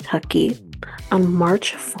 Kentucky, on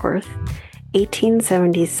March 4th,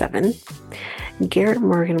 1877, Garrett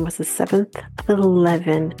Morgan was the seventh of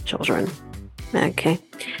 11 children. Okay.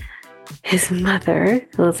 His mother,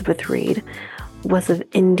 Elizabeth Reed, was of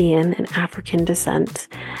Indian and African descent,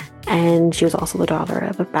 and she was also the daughter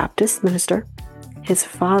of a Baptist minister. His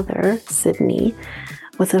father, Sidney,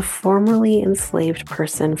 was a formerly enslaved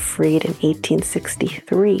person freed in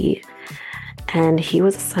 1863, and he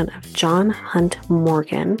was the son of John Hunt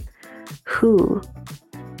Morgan, who,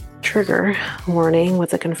 trigger warning,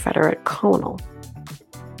 was a Confederate colonel.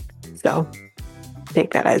 So,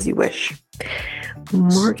 take that as you wish.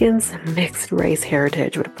 Morgan's mixed race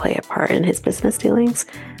heritage would play a part in his business dealings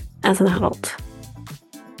as an adult.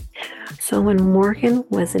 So when Morgan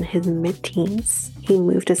was in his mid-teens, he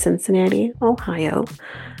moved to Cincinnati, Ohio,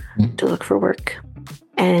 to look for work,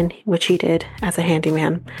 and which he did as a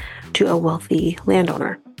handyman to a wealthy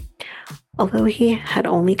landowner. Although he had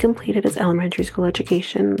only completed his elementary school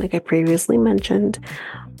education, like I previously mentioned,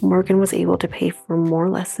 Morgan was able to pay for more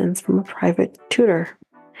lessons from a private tutor.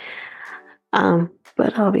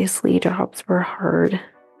 But obviously jobs were hard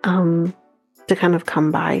to kind of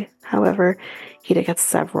come by. However, he did get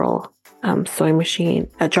several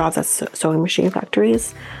jobs at sewing machine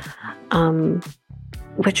factories,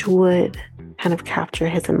 which would kind of capture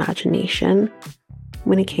his imagination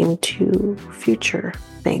when it came to future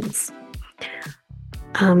things.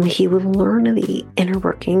 He would learn the inner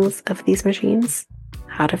workings of these machines,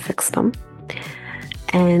 how to fix them,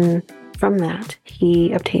 and from that,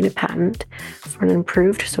 he obtained a patent for an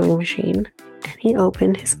improved sewing machine, and he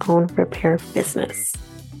opened his own repair business.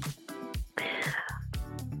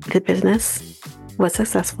 The business was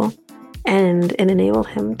successful, and it enabled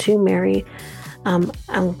him to marry,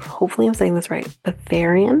 hopefully I'm saying this right,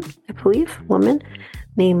 Bavarian, I believe, woman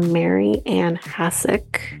named Mary Ann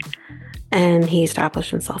Hassick, and he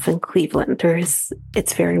established himself in Cleveland.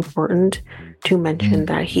 It's very important to mention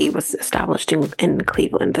that he was established in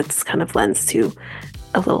Cleveland. That's kind of lends to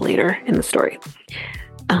a little later in the story.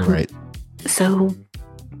 Right. So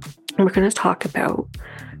we're going to talk about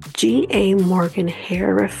G.A. Morgan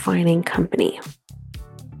Hair Refining Company.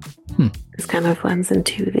 This kind of lends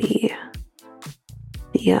into the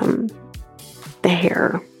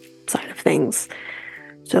hair side of things.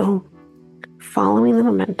 So following the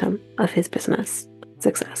momentum of his business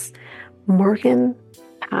success, Morgan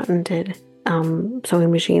patented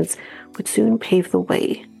sewing machines would soon pave the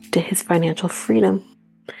way to his financial freedom,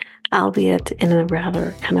 albeit in a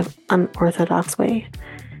rather kind of unorthodox way.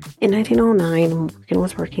 In 1909, Morgan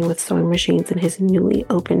was working with sewing machines in his newly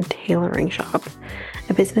opened tailoring shop,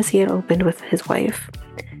 a business he had opened with his wife,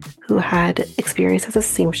 who had experience as a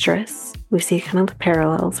seamstress. We see kind of the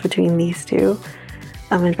parallels between these two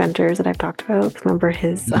inventors that I've talked about. Remember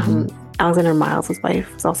his Alexander Miles'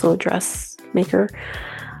 wife was also a dressmaker.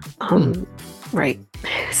 Right.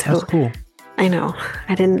 So that's cool. I know.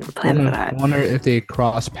 I didn't plan for that. I wonder if they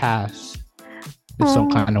cross paths in some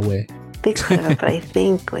kind of way. They could have, but I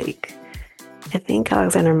think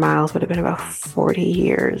Alexander Miles would have been about 40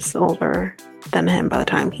 years older than him by the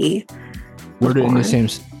time he were they in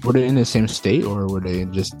the same state, or were they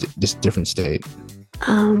just different state?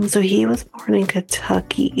 So he was born in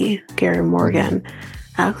Kentucky, Garrett Morgan.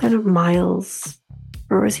 Alexander Miles,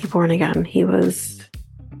 where was he born again? Where was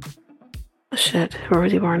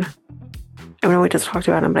he born? I know we just talked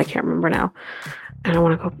about him, but I can't remember now. I don't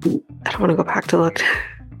want to go back to look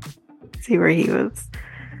see where he was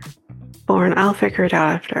born. I'll figure it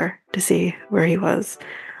out after to see where he was.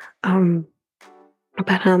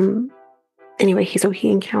 But anyway, he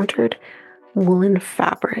encountered woolen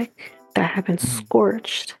fabric that had been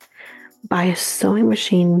scorched by a sewing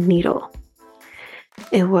machine needle.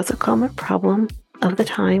 It was a common problem of the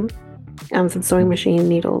time, since sewing machine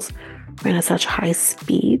needles ran at such high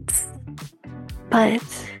speeds. But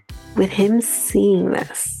with him seeing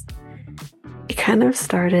this, it kind of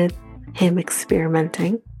started him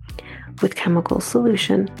experimenting with chemical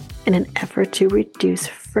solution in an effort to reduce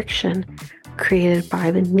friction created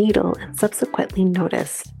by the needle, and subsequently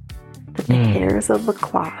noticed that the hairs of the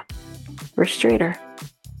cloth were straighter.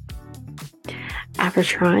 After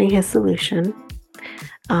trying his solution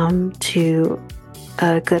to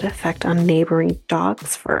a good effect on neighboring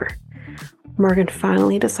dog's fur, Morgan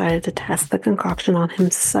finally decided to test the concoction on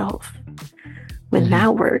himself. When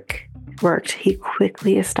that worked, he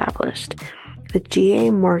quickly established the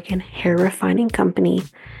G.A. Morgan Hair Refining Company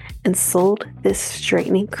and sold this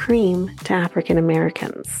straightening cream to African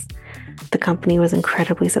Americans. The company was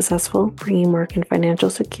incredibly successful, bringing Morgan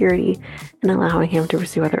financial security and allowing him to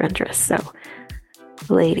pursue other interests. So,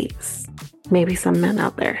 ladies, maybe some men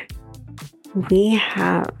out there, we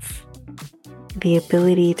have the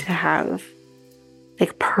ability to have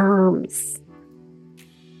like perms,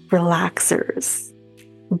 relaxers,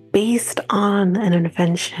 based on an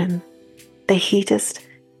invention that he just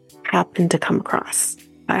happened to come across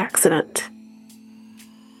by accident.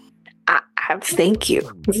 I thank you,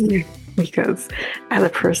 because as a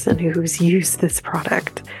person who's used this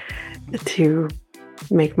product to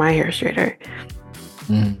make my hair straighter,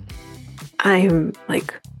 I'm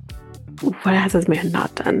like, what has this man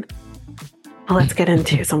not done? Well, let's get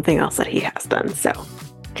into something else that he has done. So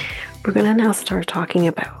we're going to now start talking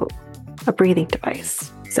about a breathing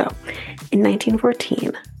device. So in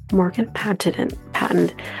 1914, Morgan patented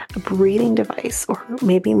a breathing device, or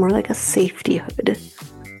maybe more like a safety hood,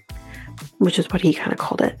 which is what he kind of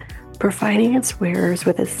called it, providing its wearers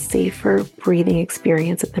with a safer breathing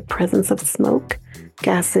experience in the presence of smoke,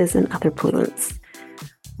 gases, and other pollutants.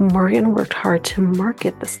 Morgan worked hard to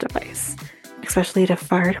market this device, especially to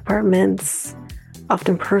fire departments,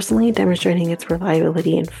 often personally demonstrating its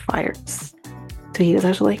reliability in fires. So he was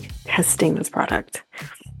actually testing this product.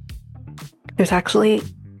 There's actually,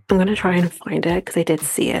 I'm going to try and find it because I did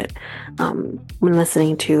see it when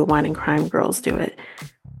listening to Wine and Crime Girls do it.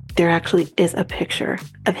 There actually is a picture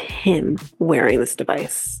of him wearing this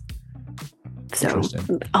device. So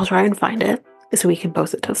I'll try and find it so we can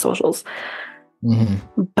post it to the socials.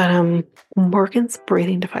 But Morgan's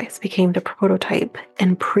breathing device became the prototype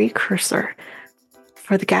and precursor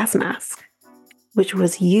for the gas mask, which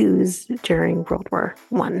was used during World War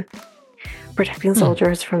I, protecting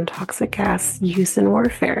soldiers from toxic gas used in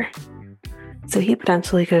warfare. So he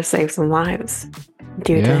potentially could have saved some lives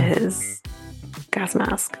due to his gas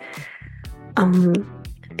mask. The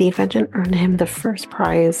invention earned him the first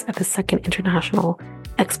prize at the Second International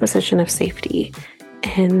Exposition of Safety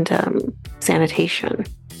and Sanitation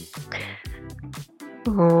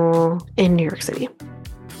in New York City.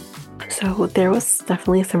 So there was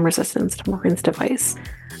definitely some resistance to Morgan's device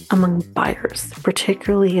among buyers,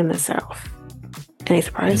 particularly in the South. Any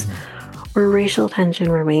surprise? Where racial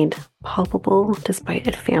tension remained palpable despite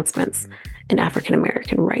advancements in African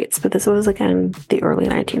American rights. But this was, again, the early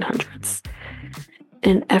 1900s.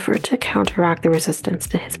 In an effort to counteract the resistance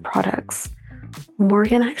to his products,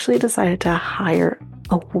 Morgan actually decided to hire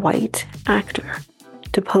a white actor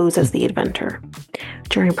to pose as the inventor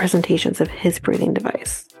during presentations of his breathing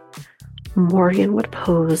device. Morgan would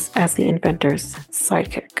pose as the inventor's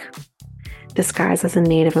sidekick, disguised as a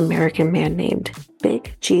Native American man named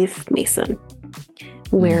Big Chief Mason,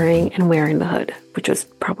 wearing the hood, which was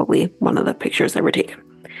probably one of the pictures that were taken.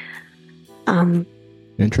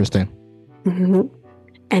 Interesting.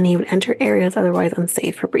 And he would enter areas otherwise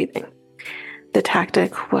unsafe for breathing. The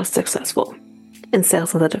tactic was successful, and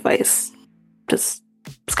sales of the device just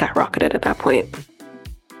skyrocketed at that point.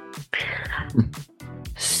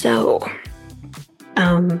 So,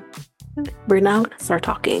 we're now going to start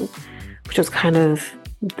talking, which was kind of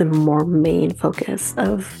the more main focus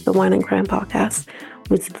of the Wine and Crime podcast,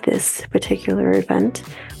 was this particular event,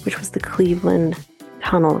 which was the Cleveland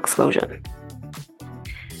tunnel explosion.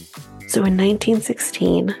 So in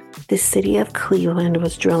 1916, the city of Cleveland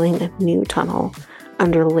was drilling a new tunnel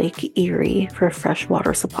under Lake Erie for a fresh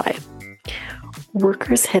water supply.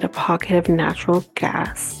 Workers hit a pocket of natural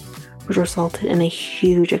gas, which resulted in a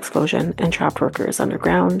huge explosion and trapped workers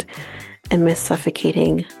underground amidst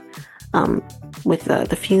suffocating with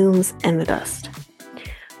the fumes and the dust.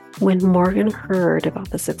 When Morgan heard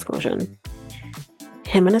about this explosion,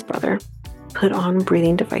 him and his brother put on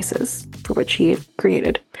breathing devices, for which he had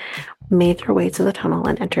created, made their way to the tunnel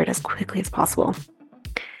and entered as quickly as possible.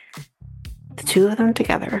 The two of them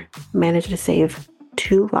together managed to save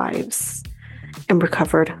 2 lives and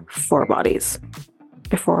recovered 4 bodies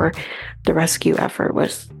before the rescue effort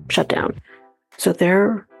was shut down. So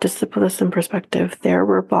just to put this in perspective, there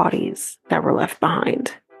were bodies that were left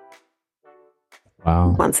behind.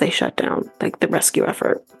 Wow. Once they shut down, like the rescue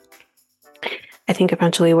effort. I think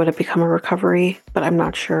eventually it would have become a recovery, but I'm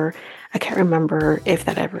not sure. I can't remember if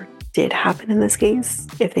that ever did happen in this case,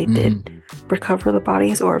 if they did recover the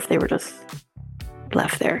bodies or if they were just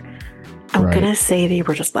left there. I'm going to say they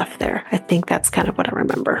were just left there. I think that's kind of what I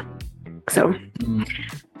remember. So,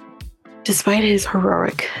 despite his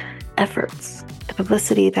heroic efforts, the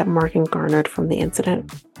publicity that Morgan garnered from the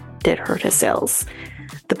incident did hurt his sales.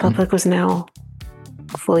 The public was now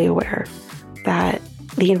fully aware that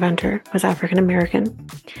the inventor was African American,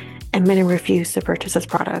 and many refused to purchase his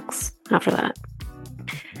products after that.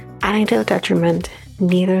 Adding to the detriment,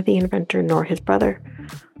 neither the inventor nor his brother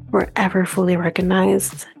were ever fully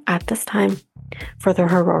recognized at this time for their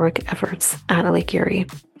heroic efforts at Lake Erie.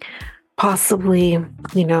 Possibly,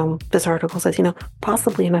 this article says,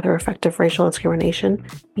 possibly another effect of racial discrimination.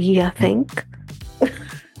 You think?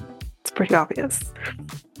 It's pretty obvious.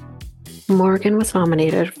 Morgan was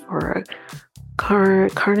nominated for a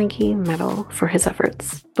Carnegie Medal for his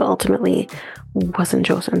efforts, but ultimately wasn't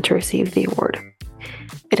chosen to receive the award.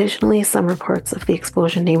 Additionally, some reports of the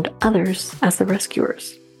explosion named others as the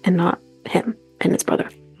rescuers, and not him and his brother.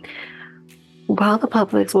 While the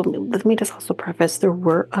public, let me just also preface, there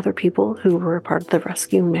were other people who were a part of the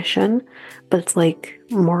rescue mission, but it's like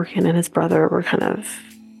Morgan and his brother were kind of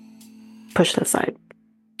pushed aside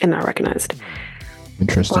and not recognized.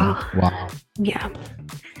 Interesting. Wow. Yeah.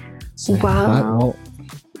 Well,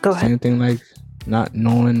 go ahead. Same thing like not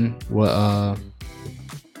knowing what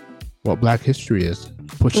Black history is.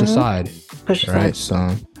 Pushed aside. Pushed aside. Right.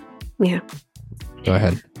 So. Yeah. Go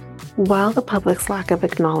ahead. While the public's lack of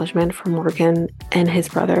acknowledgement for Morgan and his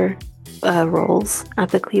brother roles at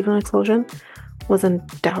the Cleveland explosion was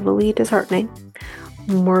undoubtedly disheartening,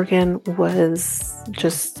 Morgan was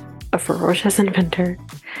just a ferocious inventor,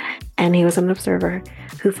 and he was an observer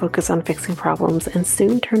who focused on fixing problems and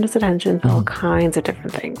soon turned his attention to all kinds of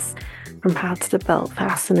different things, from hats to belt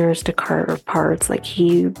fasteners to car parts. Like,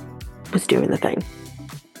 he was doing the thing.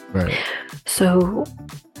 Right. So,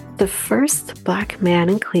 the first Black man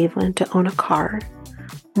in Cleveland to own a car,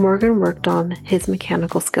 Morgan worked on his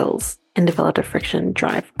mechanical skills and developed a friction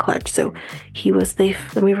drive clutch. So he was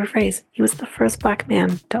let me rephrase, he was the first Black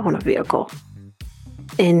man to own a vehicle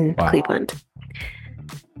in Cleveland.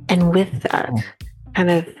 And with that,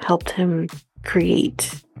 kind of helped him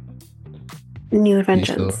create new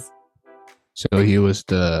inventions. So he was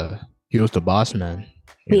the boss man.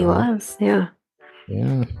 He was, yeah.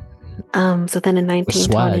 Yeah. So then in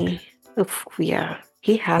 1920,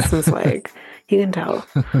 he has some swag. You can tell.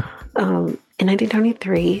 In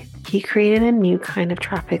 1923, he created a new kind of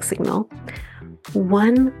traffic signal,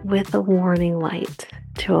 one with a warning light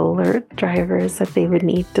to alert drivers that they would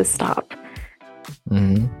need to stop,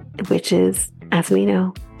 which is, as we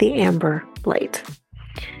know, the amber light.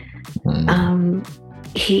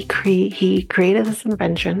 He created this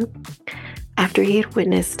invention after he had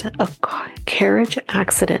witnessed a carriage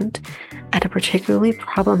accident at a particularly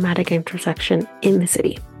problematic intersection in the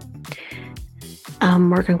city.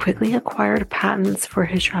 Morgan quickly acquired patents for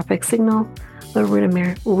his traffic signal, a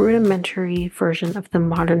rudimentary version of the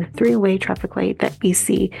modern 3-way traffic light that we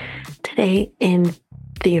see today in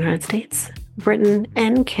the United States, Britain,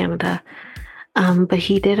 and Canada. But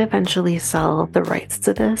he did eventually sell the rights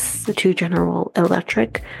to this to General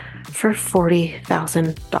Electric for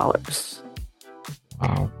 $40,000.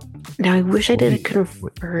 Wow. Now, I wish I did a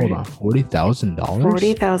conversion. Hold on, $40,000?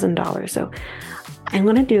 $40,000. So I'm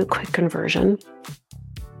going to do a quick conversion.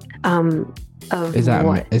 Is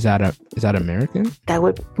that American? That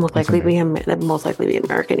would most likely be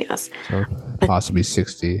American, yes. So possibly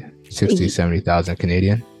 70,000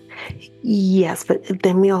 Canadian. Yes, but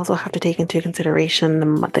then we also have to take into consideration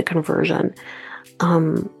the conversion,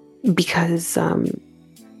 because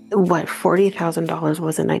what $40,000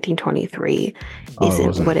 was in 1923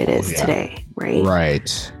 isn't what it is today, right? Right.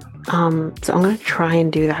 So I'm going to try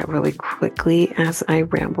and do that really quickly as I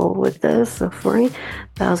ramble with this. So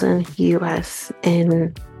 40,000 US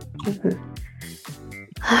in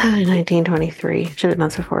 1923. Should have done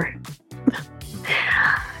this before.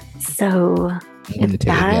 So I'm going to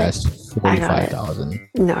take a guess. I got it. 45,000.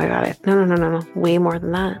 No, I got it. No. Way more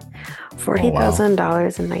than that.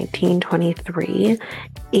 $40,000 in 1923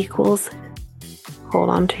 equals, hold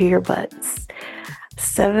on to your butts,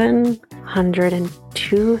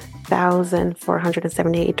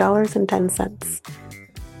 $702,478.10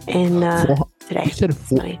 in today.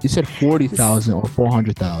 You said 40,000 or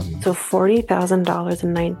 400,000. So $40,000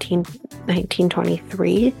 in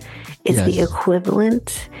 1923 is the Yes.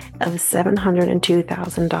 equivalent of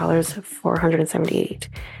 $702,478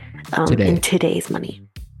 Today. in today's money.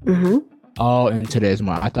 Mm-hmm. Oh, in today's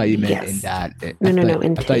month. I thought you meant in Yes. that. No, in I thought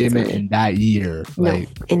you today's meant money. in that year, No, like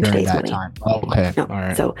in during today's that money. time. Oh, okay. No, All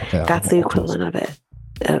right. so Okay. that's the equivalent of it.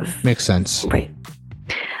 Makes sense. Right.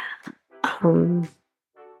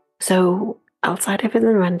 So outside of his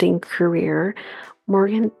inventing career,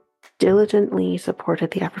 Morgan diligently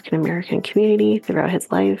supported the African American community throughout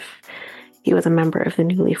his life. He was a member of the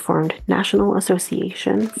newly formed National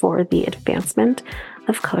Association for the Advancement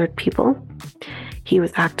of Colored People. He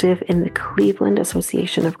was active in the Cleveland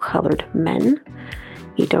Association of Colored Men.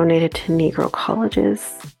 He donated to Negro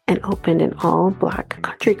colleges and opened an all-Black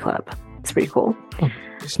country club. It's pretty cool.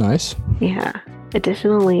 It's nice. Yeah.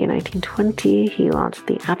 Additionally, in 1920, he launched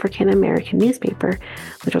the African American newspaper,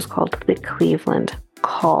 which was called the Cleveland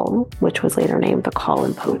Call, which was later named the Call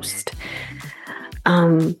and Post.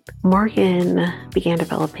 Morgan began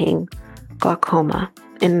developing glaucoma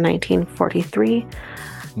in 1943,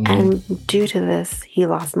 and due to this, he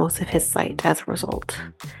lost most of his sight as a result.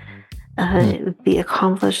 The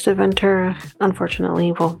accomplished inventor,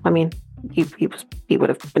 unfortunately, he would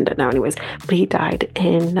have been dead now anyways, but he died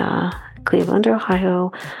in Cleveland,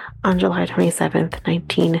 Ohio on July 27th,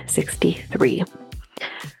 1963.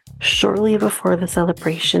 Shortly before the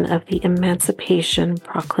celebration of the Emancipation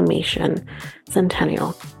Proclamation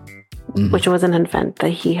Centennial, which was an event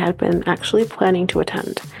that he had been actually planning to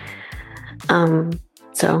attend.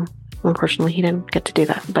 So unfortunately he didn't get to do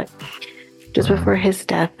that, but just before his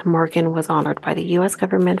death, Morgan was honored by the U.S.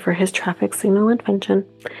 government for his traffic signal invention,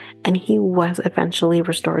 and he was eventually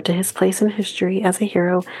restored to his place in history as a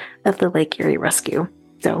hero of the Lake Erie rescue.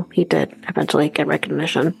 So he did eventually get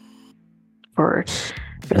recognition for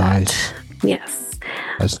Nice. that. Yes.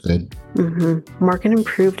 That's good. Morgan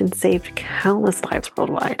improved and saved countless lives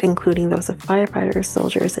worldwide, including those of firefighters,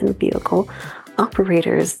 soldiers, and vehicle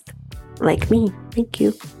operators like me. Thank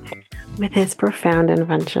you. With his profound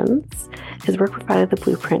inventions, his work provided the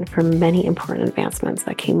blueprint for many important advancements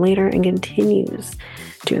that came later and continues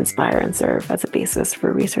to inspire and serve as a basis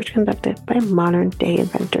for research conducted by modern-day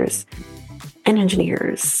inventors and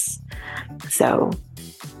engineers. So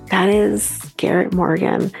that is Garrett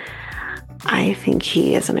Morgan. I think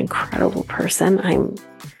he is an incredible person. I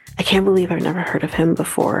can't believe I've never heard of him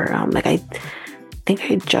before. I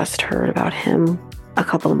think I just heard about him a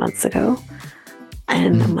couple of months ago.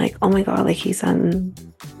 And I'm like, oh my God, he's done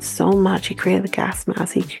so much. He created the gas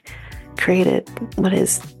mask. He created what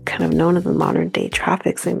is kind of known as the modern day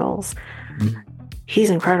traffic signals. He's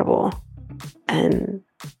incredible. And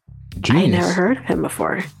Genius. I never heard of him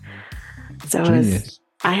before. So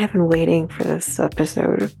I have been waiting for this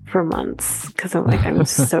episode for months because I'm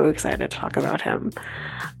so excited to talk about him.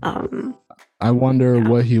 I wonder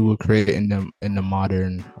what he will create in the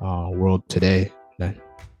modern world today. Then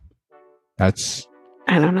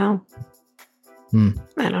I don't know.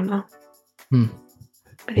 I don't know.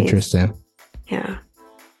 But interesting. Yeah.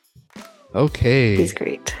 Okay. He's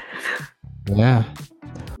great. Yeah.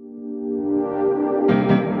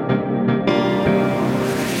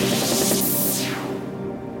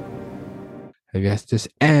 I guess this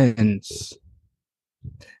ends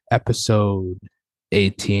episode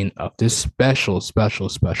 18 of this special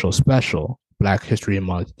Black History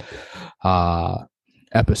Month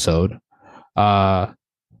episode of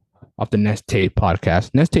the Nest Tape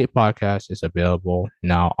podcast. Nest Tape podcast is available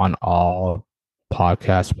now on all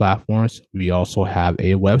podcast platforms. We also have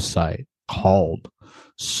a website called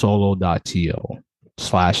solo.to/Nest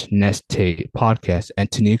Tape podcast. And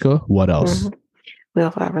Tanika, what else? We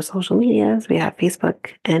also have our social medias. We have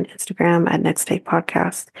Facebook and Instagram at Next Take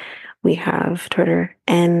Podcast. We have Twitter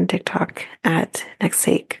and TikTok at Next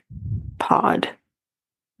Take Pod.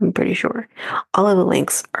 I'm pretty sure. All of the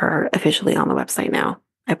links are officially on the website now.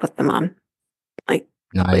 I put them on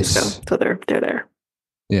Nice. So they're there.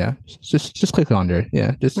 Yeah, just click on there.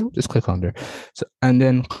 Yeah, just click on there. So, and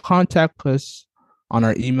then contact us on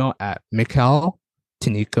our email at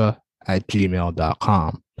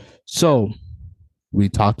michaltanika@gmail.com. So we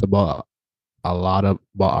talked about a lot about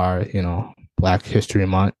our, Black History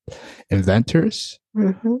Month inventors.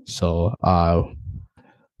 So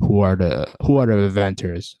who are the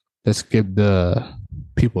inventors? Let's give the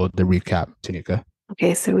people the recap, Tanika.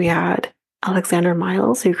 Okay, so we had Alexander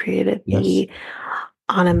Miles, who created Yes. the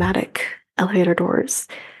automatic elevator doors.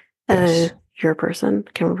 Yes. Your person,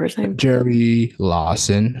 can't remember his name. Jerry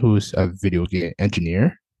Lawson, who's a video game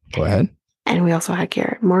engineer. Go ahead. And we also had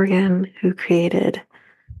Garrett Morgan, who created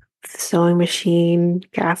the sewing machine,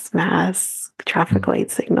 gas mask, traffic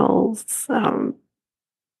light signals.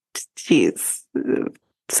 Geez,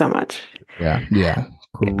 so much. Yeah.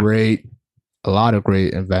 Great. A lot of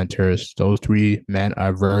great inventors. Those three men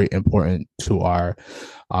are very important to our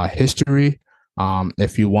history.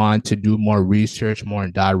 If you want to do more research, more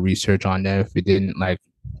in-depth research on them, if we didn't like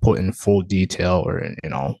put in full detail or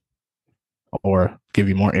or give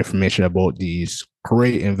you more information about these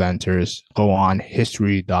great inventors, go on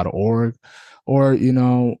history.org or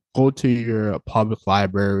go to your public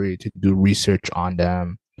library to do research on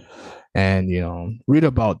them and read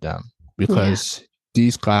about them because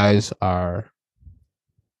these guys are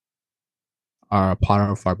a part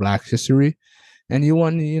of our Black history, and you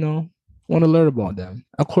want to learn about them.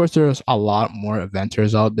 Of course, there's a lot more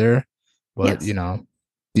inventors out there, but Yes.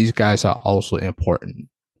 These guys are also important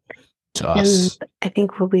to And us. I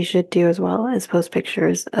think what we should do as well is post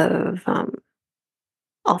pictures of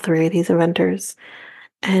all three of these inventors.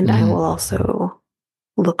 And I will also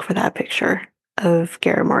look for that picture of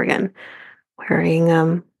Garrett Morgan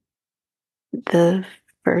wearing the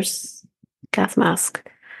first gas mask.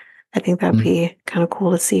 I think that'd be kind of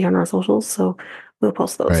cool to see on our socials. So we'll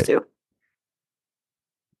post those too.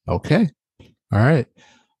 Okay. All right.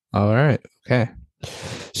 Okay.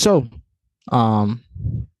 So,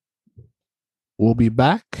 we'll be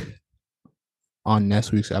back on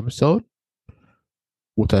next week's episode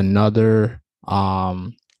with another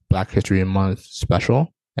Black History Month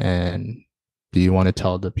special. And do you want to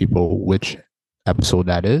tell the people which episode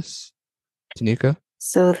that is, Tanika?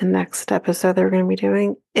 So the next episode that we're going to be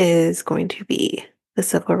doing is going to be the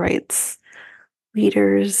civil rights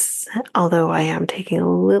leaders, although I am taking a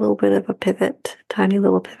little bit of a pivot, tiny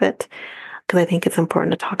little pivot, because I think it's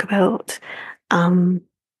important to talk about. I'm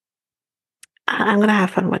going to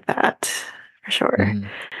have fun with that for sure.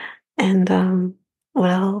 And what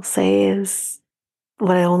I'll say is,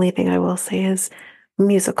 the only thing I will say is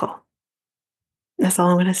musical. That's all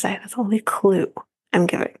I'm going to say. That's the only clue I'm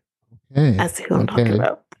giving as to who I'm talking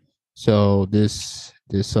about. So this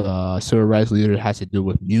civil rights leader has to do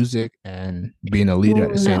with music and being a leader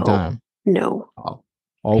at the same time. No. Oh,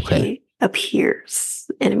 okay. He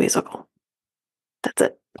appears in a musical. That's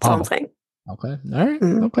it. That's all I'm saying. Okay. All right.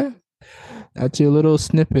 Okay. That's your little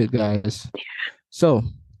snippet, guys. Yeah. So,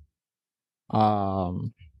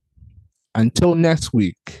 until next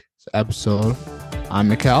week's episode, I'm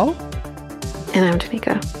Mikkel. And I'm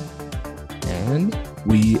Tanika. And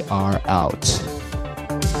we are out.